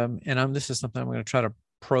experience, this is something I'm going to try to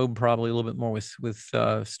probe probably a little bit more with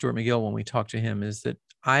Stuart McGill when we talk to him, is that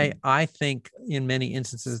I think in many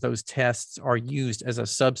instances those tests are used as a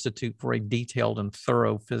substitute for a detailed and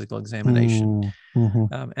thorough physical examination,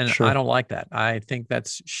 and sure. I don't like that. I think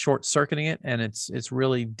that's short-circuiting it, and it's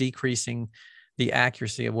really decreasing the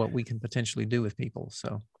accuracy of what we can potentially do with people.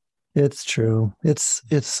 So it's true. It's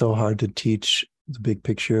so hard to teach the big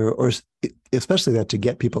picture, or especially that to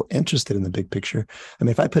get people interested in the big picture. I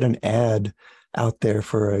mean, if I put an ad out there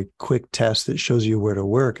for a quick test that shows you where to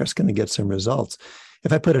work, that's going to get some results.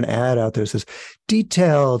 If I put an ad out there that says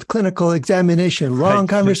detailed clinical examination, long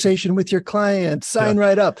conversation with your client, sign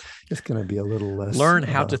right up, it's going to be a little less. Learn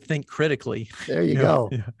how to think critically. There you go.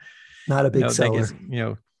 Yeah. Not a big seller.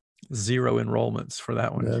 Zero enrollments for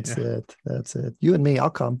that one. That's it. You and me, I'll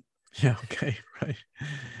come. Yeah. Okay. Right.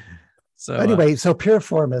 So anyway, so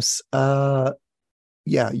piriformis,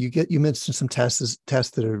 you mentioned some tests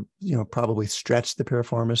that are, probably stretch the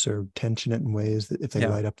piriformis or tension it in ways that if they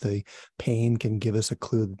light up the pain can give us a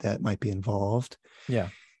clue that might be involved. Yeah.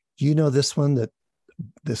 This one that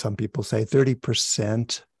some people say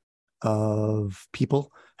 30% of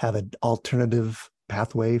people have an alternative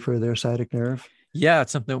pathway for their sciatic nerve. Yeah.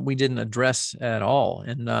 It's something we didn't address at all.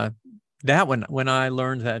 And that one, when I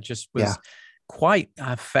learned that, just was quite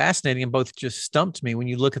fascinating, and both just stumped me. When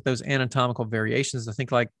you look at those anatomical variations, I think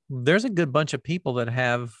like there's a good bunch of people that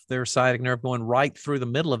have their sciatic nerve going right through the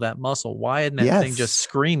middle of that muscle. Why isn't that thing just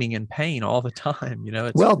screaming in pain all the time?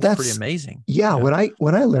 It's pretty amazing. Yeah. When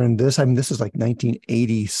I learned this, I mean, this is like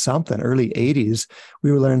 1980 something, early 80s,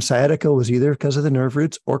 we were learning sciatica was either because of the nerve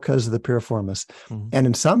roots or because of the piriformis. Mm-hmm. And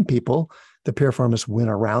in some people, the piriformis went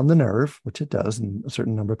around the nerve, which it does in a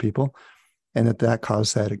certain number of people, and that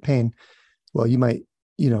caused sciatic pain. Well, you might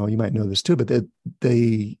know this too, but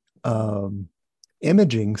the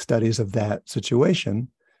imaging studies of that situation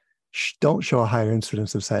don't show a higher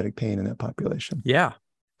incidence of sciatic pain in that population. Yeah,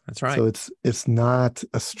 that's right. So it's not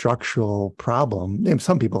a structural problem. And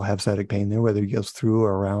some people have sciatic pain there, whether it goes through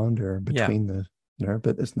or around or between the nerve,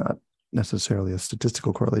 but it's not necessarily a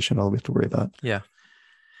statistical correlation all we have to worry about. Yeah.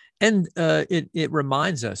 And it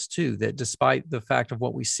reminds us, too, that despite the fact of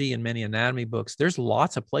what we see in many anatomy books, there's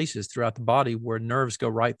lots of places throughout the body where nerves go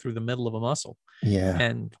right through the middle of a muscle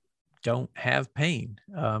and don't have pain.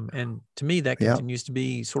 And to me, that continues to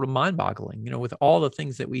be sort of mind-boggling, with all the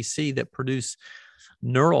things that we see that produce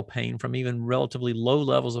neural pain from even relatively low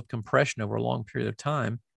levels of compression over a long period of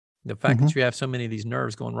time. The fact that you have so many of these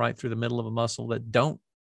nerves going right through the middle of a muscle that don't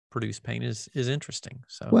produce pain is interesting.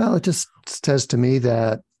 So, well, it just says to me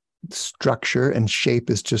that structure and shape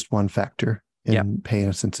is just one factor in pain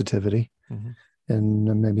and sensitivity,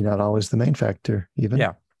 and maybe not always the main factor even.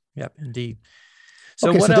 Yeah, indeed.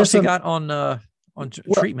 So what else you got on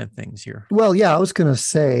treatment things here? Well, I was going to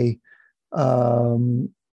say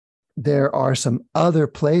there are some other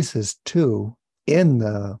places too in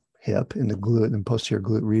the hip, in the glute and posterior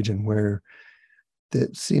glute region where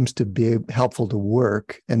that seems to be helpful to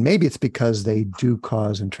work, and maybe it's because they do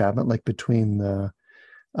cause entrapment, like between the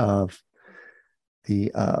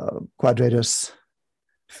quadratus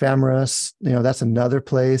femoris, that's another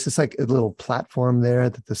place. It's like a little platform there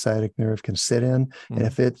that the sciatic nerve can sit in. And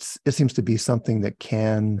if it seems to be something that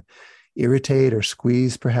can irritate or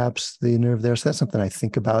squeeze perhaps the nerve there. So that's something I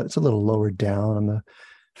think about. It's a little lower down on the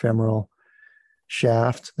femoral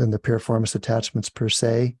shaft than the piriformis attachments per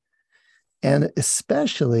se. And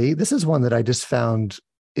especially, this is one that I just found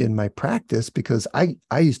in my practice because I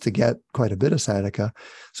used to get quite a bit of sciatica.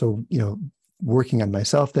 So, working on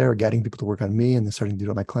myself there, getting people to work on me, and then starting to do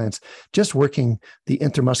it on my clients, just working the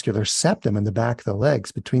intermuscular septum in the back of the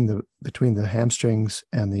legs between the hamstrings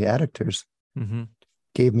and the adductors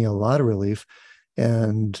gave me a lot of relief.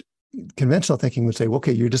 And conventional thinking would say, well,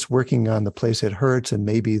 okay, you're just working on the place it hurts, and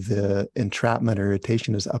maybe the entrapment or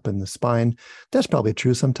irritation is up in the spine. That's probably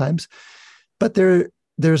true sometimes. But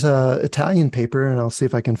there's a Italian paper, and I'll see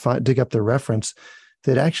if I can dig up the reference,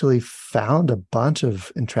 that actually found a bunch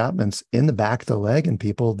of entrapments in the back of the leg in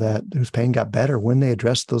people whose pain got better when they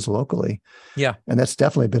addressed those locally. Yeah. And that's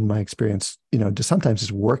definitely been my experience, to sometimes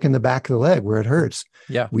just work in the back of the leg where it hurts.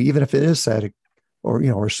 Yeah. Even if it is sciatic or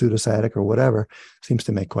pseudosciatic or whatever, seems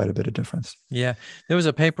to make quite a bit of difference. Yeah. There was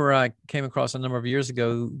a paper I came across a number of years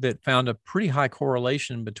ago that found a pretty high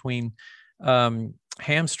correlation between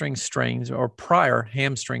hamstring strains or prior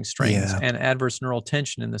hamstring strains and adverse neural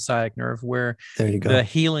tension in the sciatic nerve, where there you go. The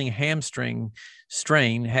healing hamstring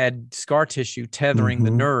strain had scar tissue tethering the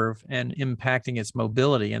nerve and impacting its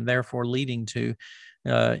mobility, and therefore leading to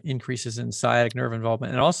increases in sciatic nerve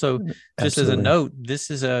involvement. And also, just as a note, this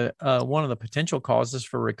is one of the potential causes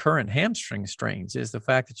for recurrent hamstring strains is the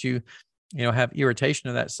fact that you have irritation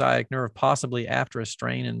of that sciatic nerve, possibly after a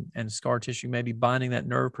strain, and scar tissue maybe binding that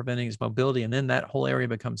nerve, preventing its mobility. And then that whole area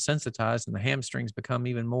becomes sensitized, and the hamstrings become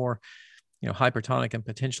even more, hypertonic and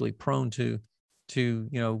potentially prone to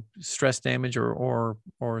stress damage or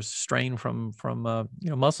strain from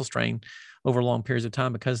muscle strain over long periods of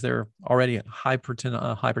time, because they're already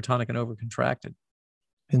hypertonic and overcontracted.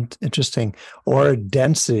 Interesting. Or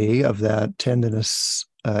density of that tendinous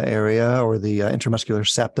area, or the intramuscular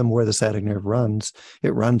septum where the sciatic nerve runs.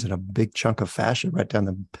 It runs in a big chunk of fascia right down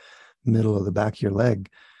the middle of the back of your leg.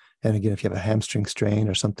 And again, if you have a hamstring strain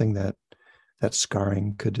or something, that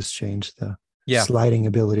scarring could just change the sliding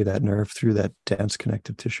ability of that nerve through that dense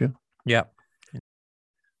connective tissue. Yeah.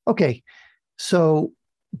 Okay. So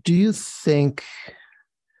do you think,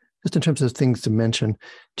 just in terms of things to mention,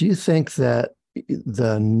 do you think that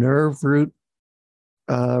the nerve root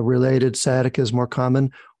related sciatica is more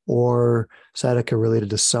common, or sciatica related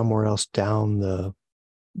to somewhere else down the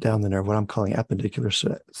nerve, what I'm calling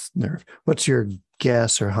appendicular nerve? What's your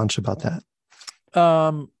guess or hunch about that?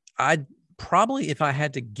 I'd probably, if I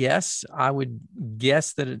had to guess, I would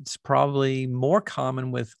guess that it's probably more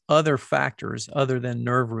common with other factors other than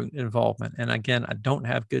nerve root involvement. And again, I don't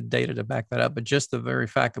have good data to back that up, but just the very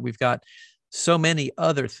fact that we've got so many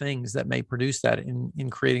other things that may produce that in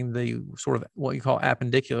creating the sort of what you call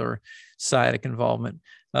appendicular sciatic involvement,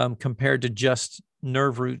 compared to just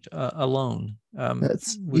nerve root alone.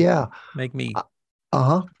 Make me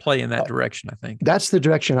play in that direction, I think. That's the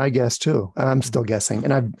direction I guess too. I'm still guessing.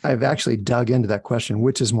 And I've actually dug into that question,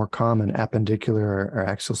 which is more common, appendicular or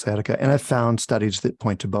axial sciatica. And I've found studies that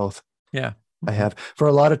point to both. Yeah. I have. For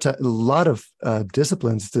a lot of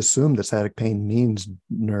disciplines, it's assumed that sciatic pain means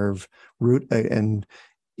nerve root, and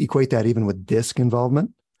equate that even with disc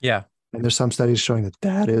involvement. Yeah. And there's some studies showing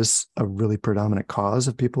that is a really predominant cause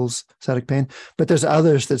of people's sciatic pain. But there's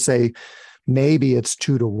others that say maybe it's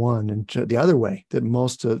 2 to 1, and the other way, that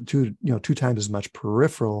most 2 times as much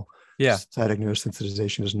peripheral sciatic nerve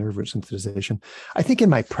sensitization as nerve root sensitization. I think in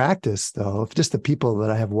my practice, though, if just the people that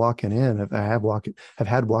I have walking in, have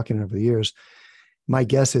had walking in over the years, my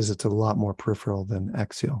guess is it's a lot more peripheral than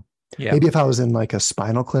axial. Yeah. Maybe if I was in like a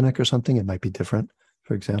spinal clinic or something, it might be different,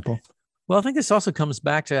 for example. Well, I think this also comes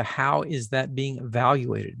back to how is that being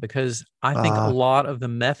evaluated, because I think a lot of the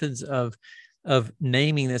methods of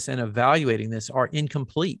naming this and evaluating this are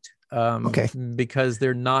incomplete, because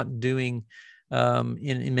they're not doing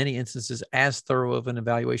in many instances as thorough of an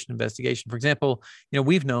evaluation investigation. For example,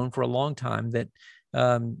 we've known for a long time that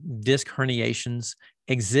disc herniations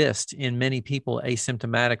exist in many people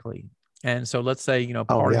asymptomatically. And so let's say,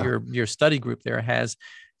 part of your study group there has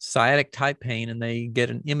sciatic type pain, and they get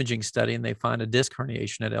an imaging study and they find a disc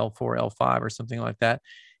herniation at L4, L5 or something like that.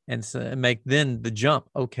 And so make then the jump,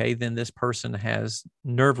 okay, then this person has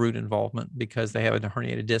nerve root involvement because they have a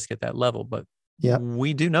herniated disc at that level. But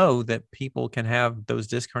we do know that people can have those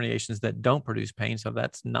disc herniations that don't produce pain. So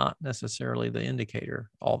that's not necessarily the indicator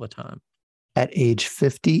all the time. At age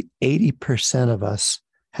 50, 80% of us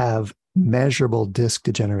have measurable disc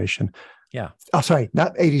degeneration. Yeah. Oh, sorry,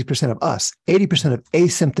 not 80% of us, 80% of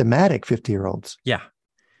asymptomatic 50-year-olds. Yeah.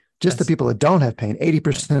 Just the people that don't have pain,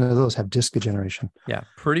 80% of those have disc degeneration. Yeah,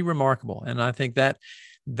 pretty remarkable. And I think that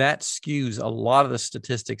skews a lot of the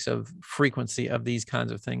statistics of frequency of these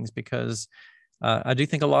kinds of things, because I do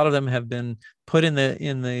think a lot of them have been put in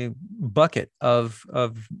the bucket of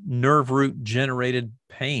nerve root generated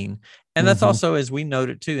pain. And that's also, as we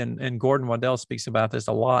noted too, and Gordon Waddell speaks about this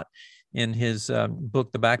a lot in his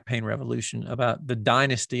book, The Back Pain Revolution, about the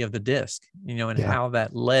dynasty of the disc, and how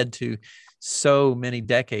that led to so many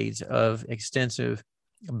decades of extensive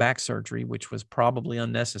back surgery, which was probably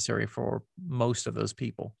unnecessary for most of those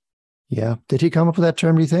people. Yeah. Did he come up with that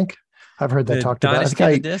term, do you think? I've heard that talked about. I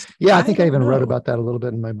think I even wrote about that a little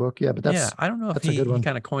bit in my book. Yeah, but I don't know if he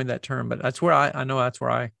kind of coined that term, but that's where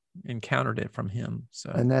I encountered it from him.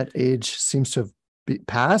 So, and that age seems to have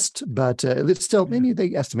passed, but it's still, maybe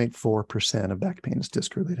they estimate 4% of back pain is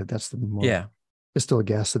disc related. That's the more. Yeah, it's still a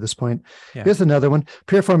guess at this point. Yeah. Here's another one: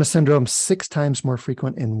 piriformis syndrome, 6 times more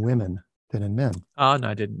frequent in women than in men. Oh, no,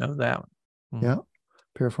 I didn't know that one. Yeah,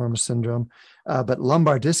 piriformis syndrome, but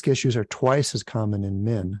lumbar disc issues are twice as common in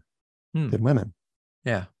men than women.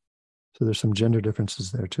 Yeah. So there's some gender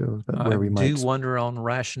differences there too. Where we might wonder on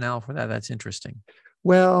rationale for that. That's interesting.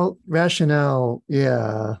 Well, rationale,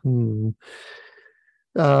 yeah.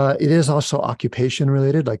 It is also occupation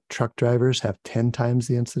related. Like truck drivers have 10 times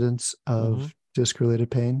the incidence of disc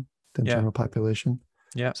related pain than general population.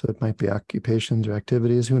 Yeah. So it might be occupations or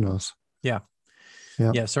activities. Who knows? Yeah.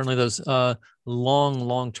 Yeah. Certainly those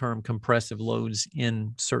long-term compressive loads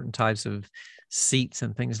in certain types of seats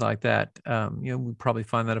and things like that. We probably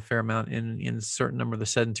find that a fair amount in a certain number of the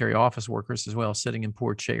sedentary office workers as well, sitting in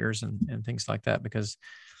poor chairs and things like that, because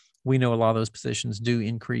we know a lot of those positions do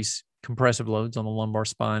increase compressive loads on the lumbar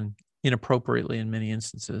spine inappropriately in many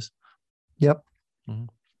instances. Yep.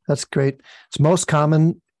 That's great. It's most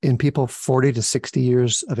common in people 40 to 60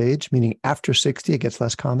 years of age, meaning after 60, it gets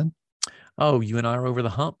less common. Oh, you and I are over the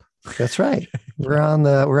hump. That's right. We're on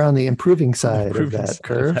the improving side of that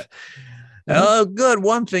curve. Oh, good.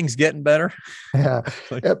 One thing's getting better. Yeah.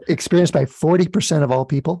 Experienced by 40% of all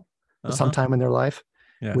people sometime in their life,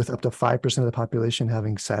 with up to 5% of the population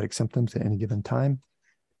having sciatic symptoms at any given time.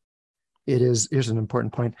 Here's an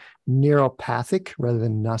important point, neuropathic rather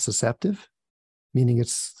than nociceptive, meaning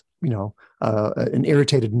it's, an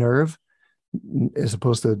irritated nerve as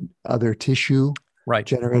opposed to other tissue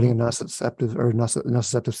generating a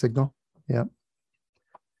nociceptive signal. Yeah.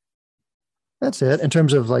 That's it. In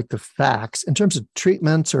terms of like the facts, in terms of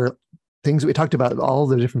treatments or things that we talked about, all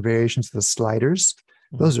the different variations of the sliders,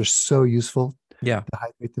 those are so useful to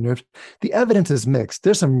hydrate the nerves. The evidence is mixed.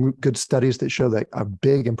 There's some good studies that show that a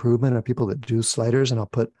big improvement of people that do sliders, and I'll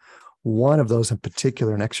put one of those in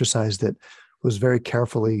particular, an exercise that was very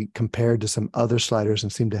carefully compared to some other sliders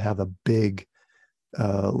and seemed to have a big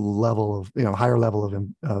level of, higher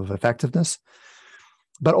level of effectiveness.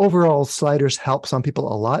 But overall, sliders help some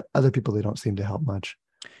people a lot. Other people, they don't seem to help much.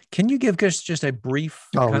 Can you give us just a brief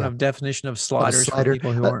of definition of sliders for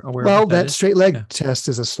people who aren't aware of what that straight leg test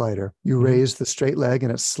is a slider. You raise the straight leg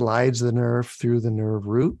and it slides the nerve through the nerve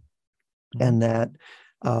root. And that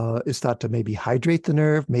is thought to maybe hydrate the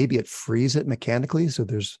nerve. Maybe it frees it mechanically, so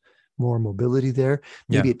there's more mobility there.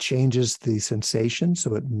 Maybe it changes the sensation,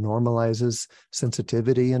 so it normalizes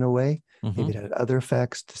sensitivity in a way. Maybe it had other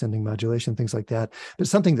effects, descending modulation, things like that. But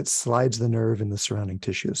it's something that slides the nerve in the surrounding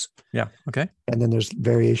tissues. Yeah. Okay. And then there's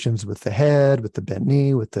variations with the head, with the bent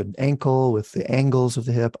knee, with the ankle, with the angles of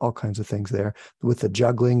the hip, all kinds of things there. With the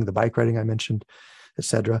juggling, the bike riding I mentioned,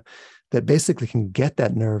 etc., that basically can get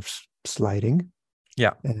that nerve sliding.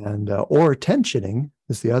 Yeah. And or tensioning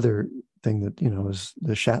is the other thing that is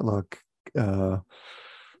the Shatlock the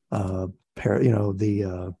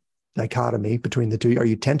dichotomy between the two. Are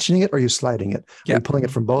you tensioning it or are you sliding it? Are you pulling it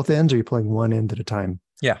from both ends or are you pulling one end at a time?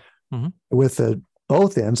 Yeah. With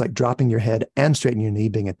both ends, like dropping your head and straightening your knee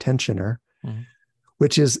being a tensioner,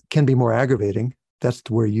 which can be more aggravating. That's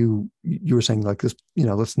where you were saying like this,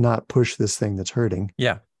 let's not push this thing that's hurting.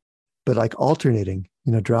 Yeah. But like alternating,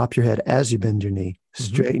 drop your head as you bend your knee,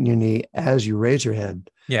 straighten your knee as you raise your head.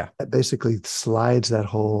 Yeah. That basically slides that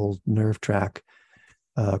whole nerve track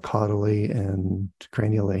caudally and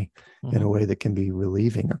cranially in a way that can be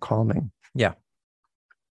relieving or calming. Yeah.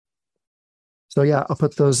 So I'll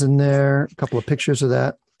put those in there, a couple of pictures of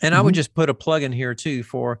that. And I would just put a plug in here too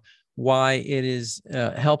for why it is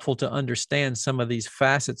helpful to understand some of these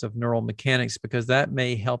facets of neural mechanics, because that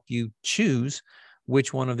may help you choose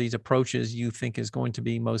which one of these approaches you think is going to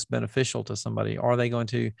be most beneficial to somebody. Are they going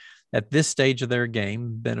to, at this stage of their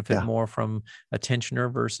game, benefit more from a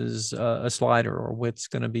tensioner versus a slider, or what's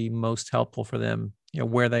going to be most helpful for them,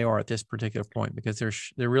 where they are at this particular point? Because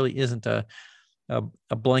there really isn't a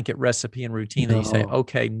blanket recipe and routine that you say,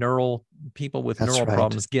 okay, people with neural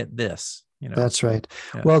problems get this. That's right.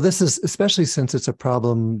 Yeah. Well, this is especially since it's a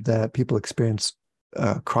problem that people experience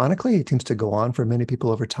chronically. It seems to go on for many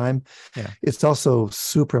people over time. Yeah. It's also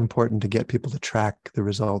super important to get people to track the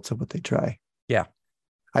results of what they try. Yeah.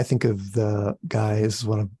 I think of the guy, this is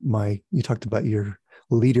one of my, you talked about your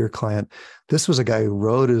leader client. This was a guy who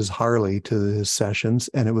rode his Harley to his sessions,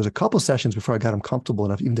 and it was a couple sessions before I got him comfortable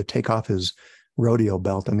enough even to take off his rodeo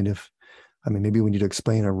belt. I mean, maybe we need to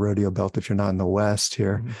explain a rodeo belt if you're not in the West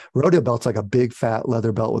here. Mm-hmm. Rodeo belt's like a big fat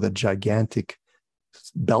leather belt with a gigantic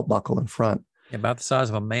belt buckle in front. About the size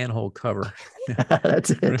of a manhole cover. That's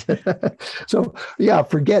it. So yeah,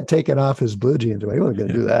 forget taking off his blue jeans. He wasn't going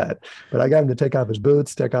to do that. But I got him to take off his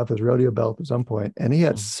boots, take off his rodeo belt at some point, and he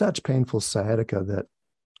had such painful sciatica that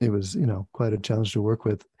it was, quite a challenge to work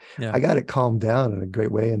with. Yeah. I got it calmed down in a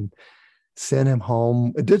great way and sent him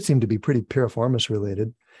home. It did seem to be pretty piriformis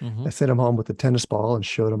related. Mm-hmm. I sent him home with a tennis ball and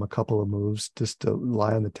showed him a couple of moves just to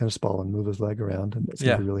lie on the tennis ball and move his leg around, and it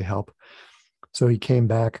seemed to really help. So he came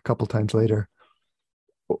back a couple times later,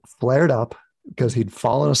 flared up because he'd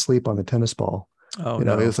fallen asleep on the tennis ball.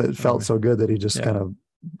 It felt so good that he just kind of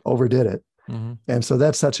overdid it. Mm-hmm. And so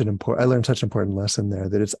that's I learned such an important lesson there,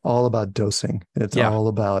 that it's all about dosing. It's all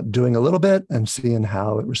about doing a little bit and seeing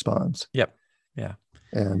how it responds. Yep. Yeah.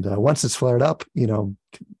 And once it's flared up,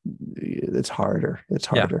 it's harder. It's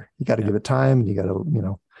harder. You got to give it time. You got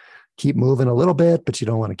to, keep moving a little bit, but you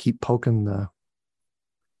don't want to keep poking the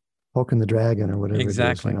dragon or whatever.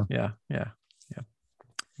 Exactly. It is, Yeah.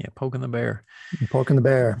 Poking the bear. Poking the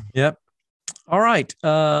bear. Yep. All right.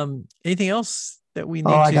 Anything else that we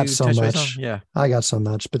need I got so much. Yeah. I got so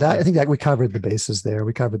much, but I think that we covered the bases there.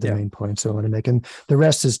 We covered the main points I want to make, and the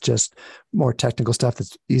rest is just more technical stuff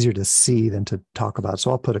that's easier to see than to talk about.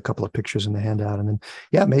 So I'll put a couple of pictures in the handout, and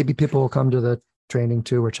then, maybe people will come to the training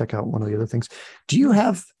too, or check out one of the other things.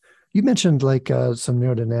 You mentioned like some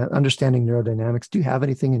understanding neurodynamics. Do you have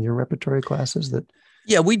anything in your repertory classes that?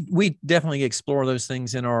 Yeah, we definitely explore those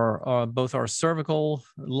things in our both our cervical,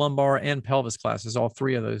 lumbar, and pelvis classes. All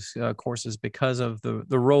three of those courses, because of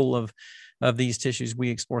the role of these tissues, we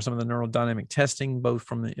explore some of the neurodynamic testing, both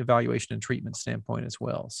from the evaluation and treatment standpoint as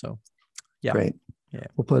well. So, yeah, great. Yeah,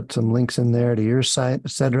 we'll put some links in there to your site,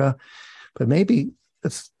 etc. But maybe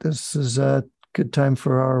this is a good time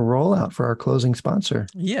for our rollout for our closing sponsor.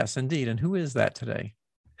 Yes, indeed. And who is that today?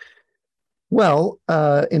 Well,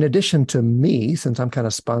 in addition to me, since I'm kind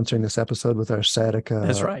of sponsoring this episode with our sciatica.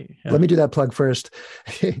 That's right. Yeah. Let me do that plug first.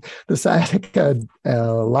 The sciatica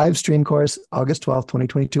live stream course, August 12th,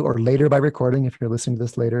 2022, or later by recording if you're listening to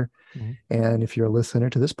this later. Mm-hmm. And if you're a listener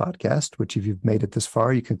to this podcast, which if you've made it this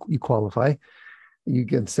far, you qualify. You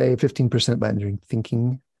can save 15% by entering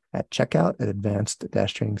thinking at checkout at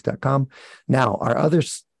advanced-trainings.com. Now, our other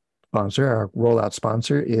sponsor, our rollout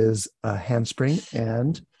sponsor, is Handspring.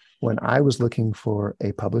 And when I was looking for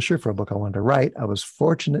a publisher for a book I wanted to write, I was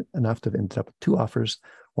fortunate enough to have ended up with two offers,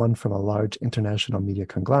 one from a large international media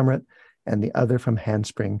conglomerate and the other from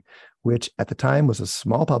Handspring, which at the time was a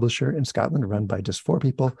small publisher in Scotland run by just 4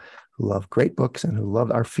 people who love great books and who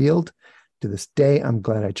loved our field. To this day, I'm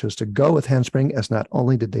glad I chose to go with Handspring, as not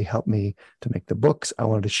only did they help me to make the books I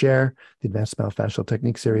wanted to share, the Advanced Myofascial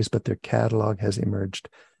Technique series, but their catalog has emerged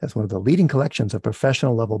as one of the leading collections of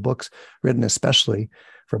professional level books written especially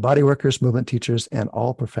for body workers, movement teachers, and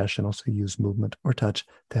all professionals who use movement or touch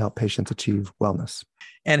to help patients achieve wellness.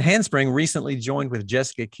 And Handspring recently joined with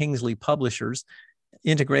Jessica Kingsley Publishers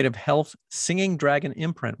Integrative Health Singing Dragon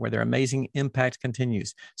imprint, where their amazing impact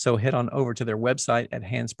continues. So head on over to their website at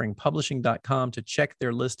handspringpublishing.com to check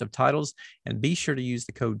their list of titles, and be sure to use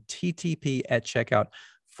the code TTP at checkout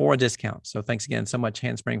for a discount. So thanks again so much,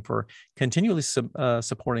 Handspring, for continually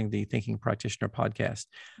supporting the Thinking Practitioner podcast.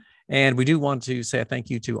 And we do want to say a thank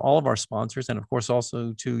you to all of our sponsors, and of course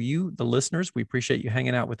also to you, the listeners. We appreciate you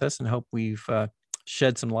hanging out with us and hope we've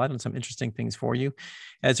shed some light on some interesting things for you.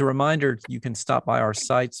 As a reminder, you can stop by our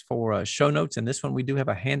sites for show notes. And this one, we do have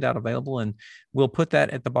a handout available, and we'll put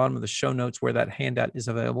that at the bottom of the show notes where that handout is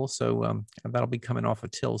available. So that'll be coming off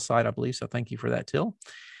of Till's site, I believe. So thank you for that, Till.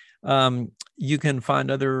 You can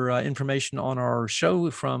find other information on our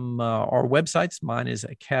show from our websites. Mine is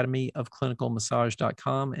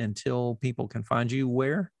academyofclinicalmassage.com. And Till, people can find you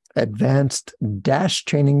where?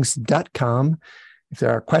 Advanced-trainings.com. If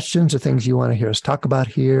there are questions or things you want to hear us talk about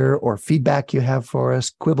here, or feedback you have for us,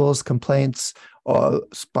 quibbles, complaints, or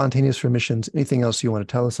spontaneous remissions, anything else you want to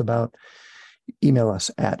tell us about, email us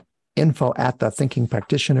at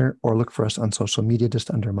info@thethinkingpractitioner, or look for us on social media just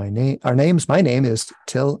under our names. My name is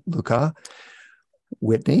Till Luca.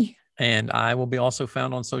 Whitney. And I will be also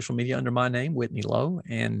found on social media under my name, Whitney Lowe.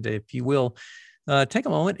 And if you will, take a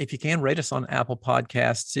moment, if you can, rate us on Apple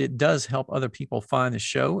Podcasts. It does help other people find the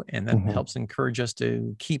show, and that helps encourage us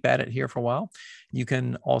to keep at it here for a while. You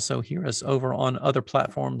can also hear us over on other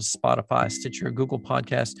platforms, Spotify, Stitcher, Google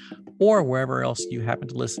Podcasts, or wherever else you happen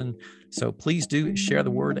to listen. So please do share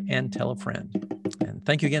the word and tell a friend. And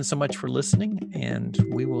thank you again so much for listening, and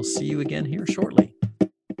we will see you again here shortly.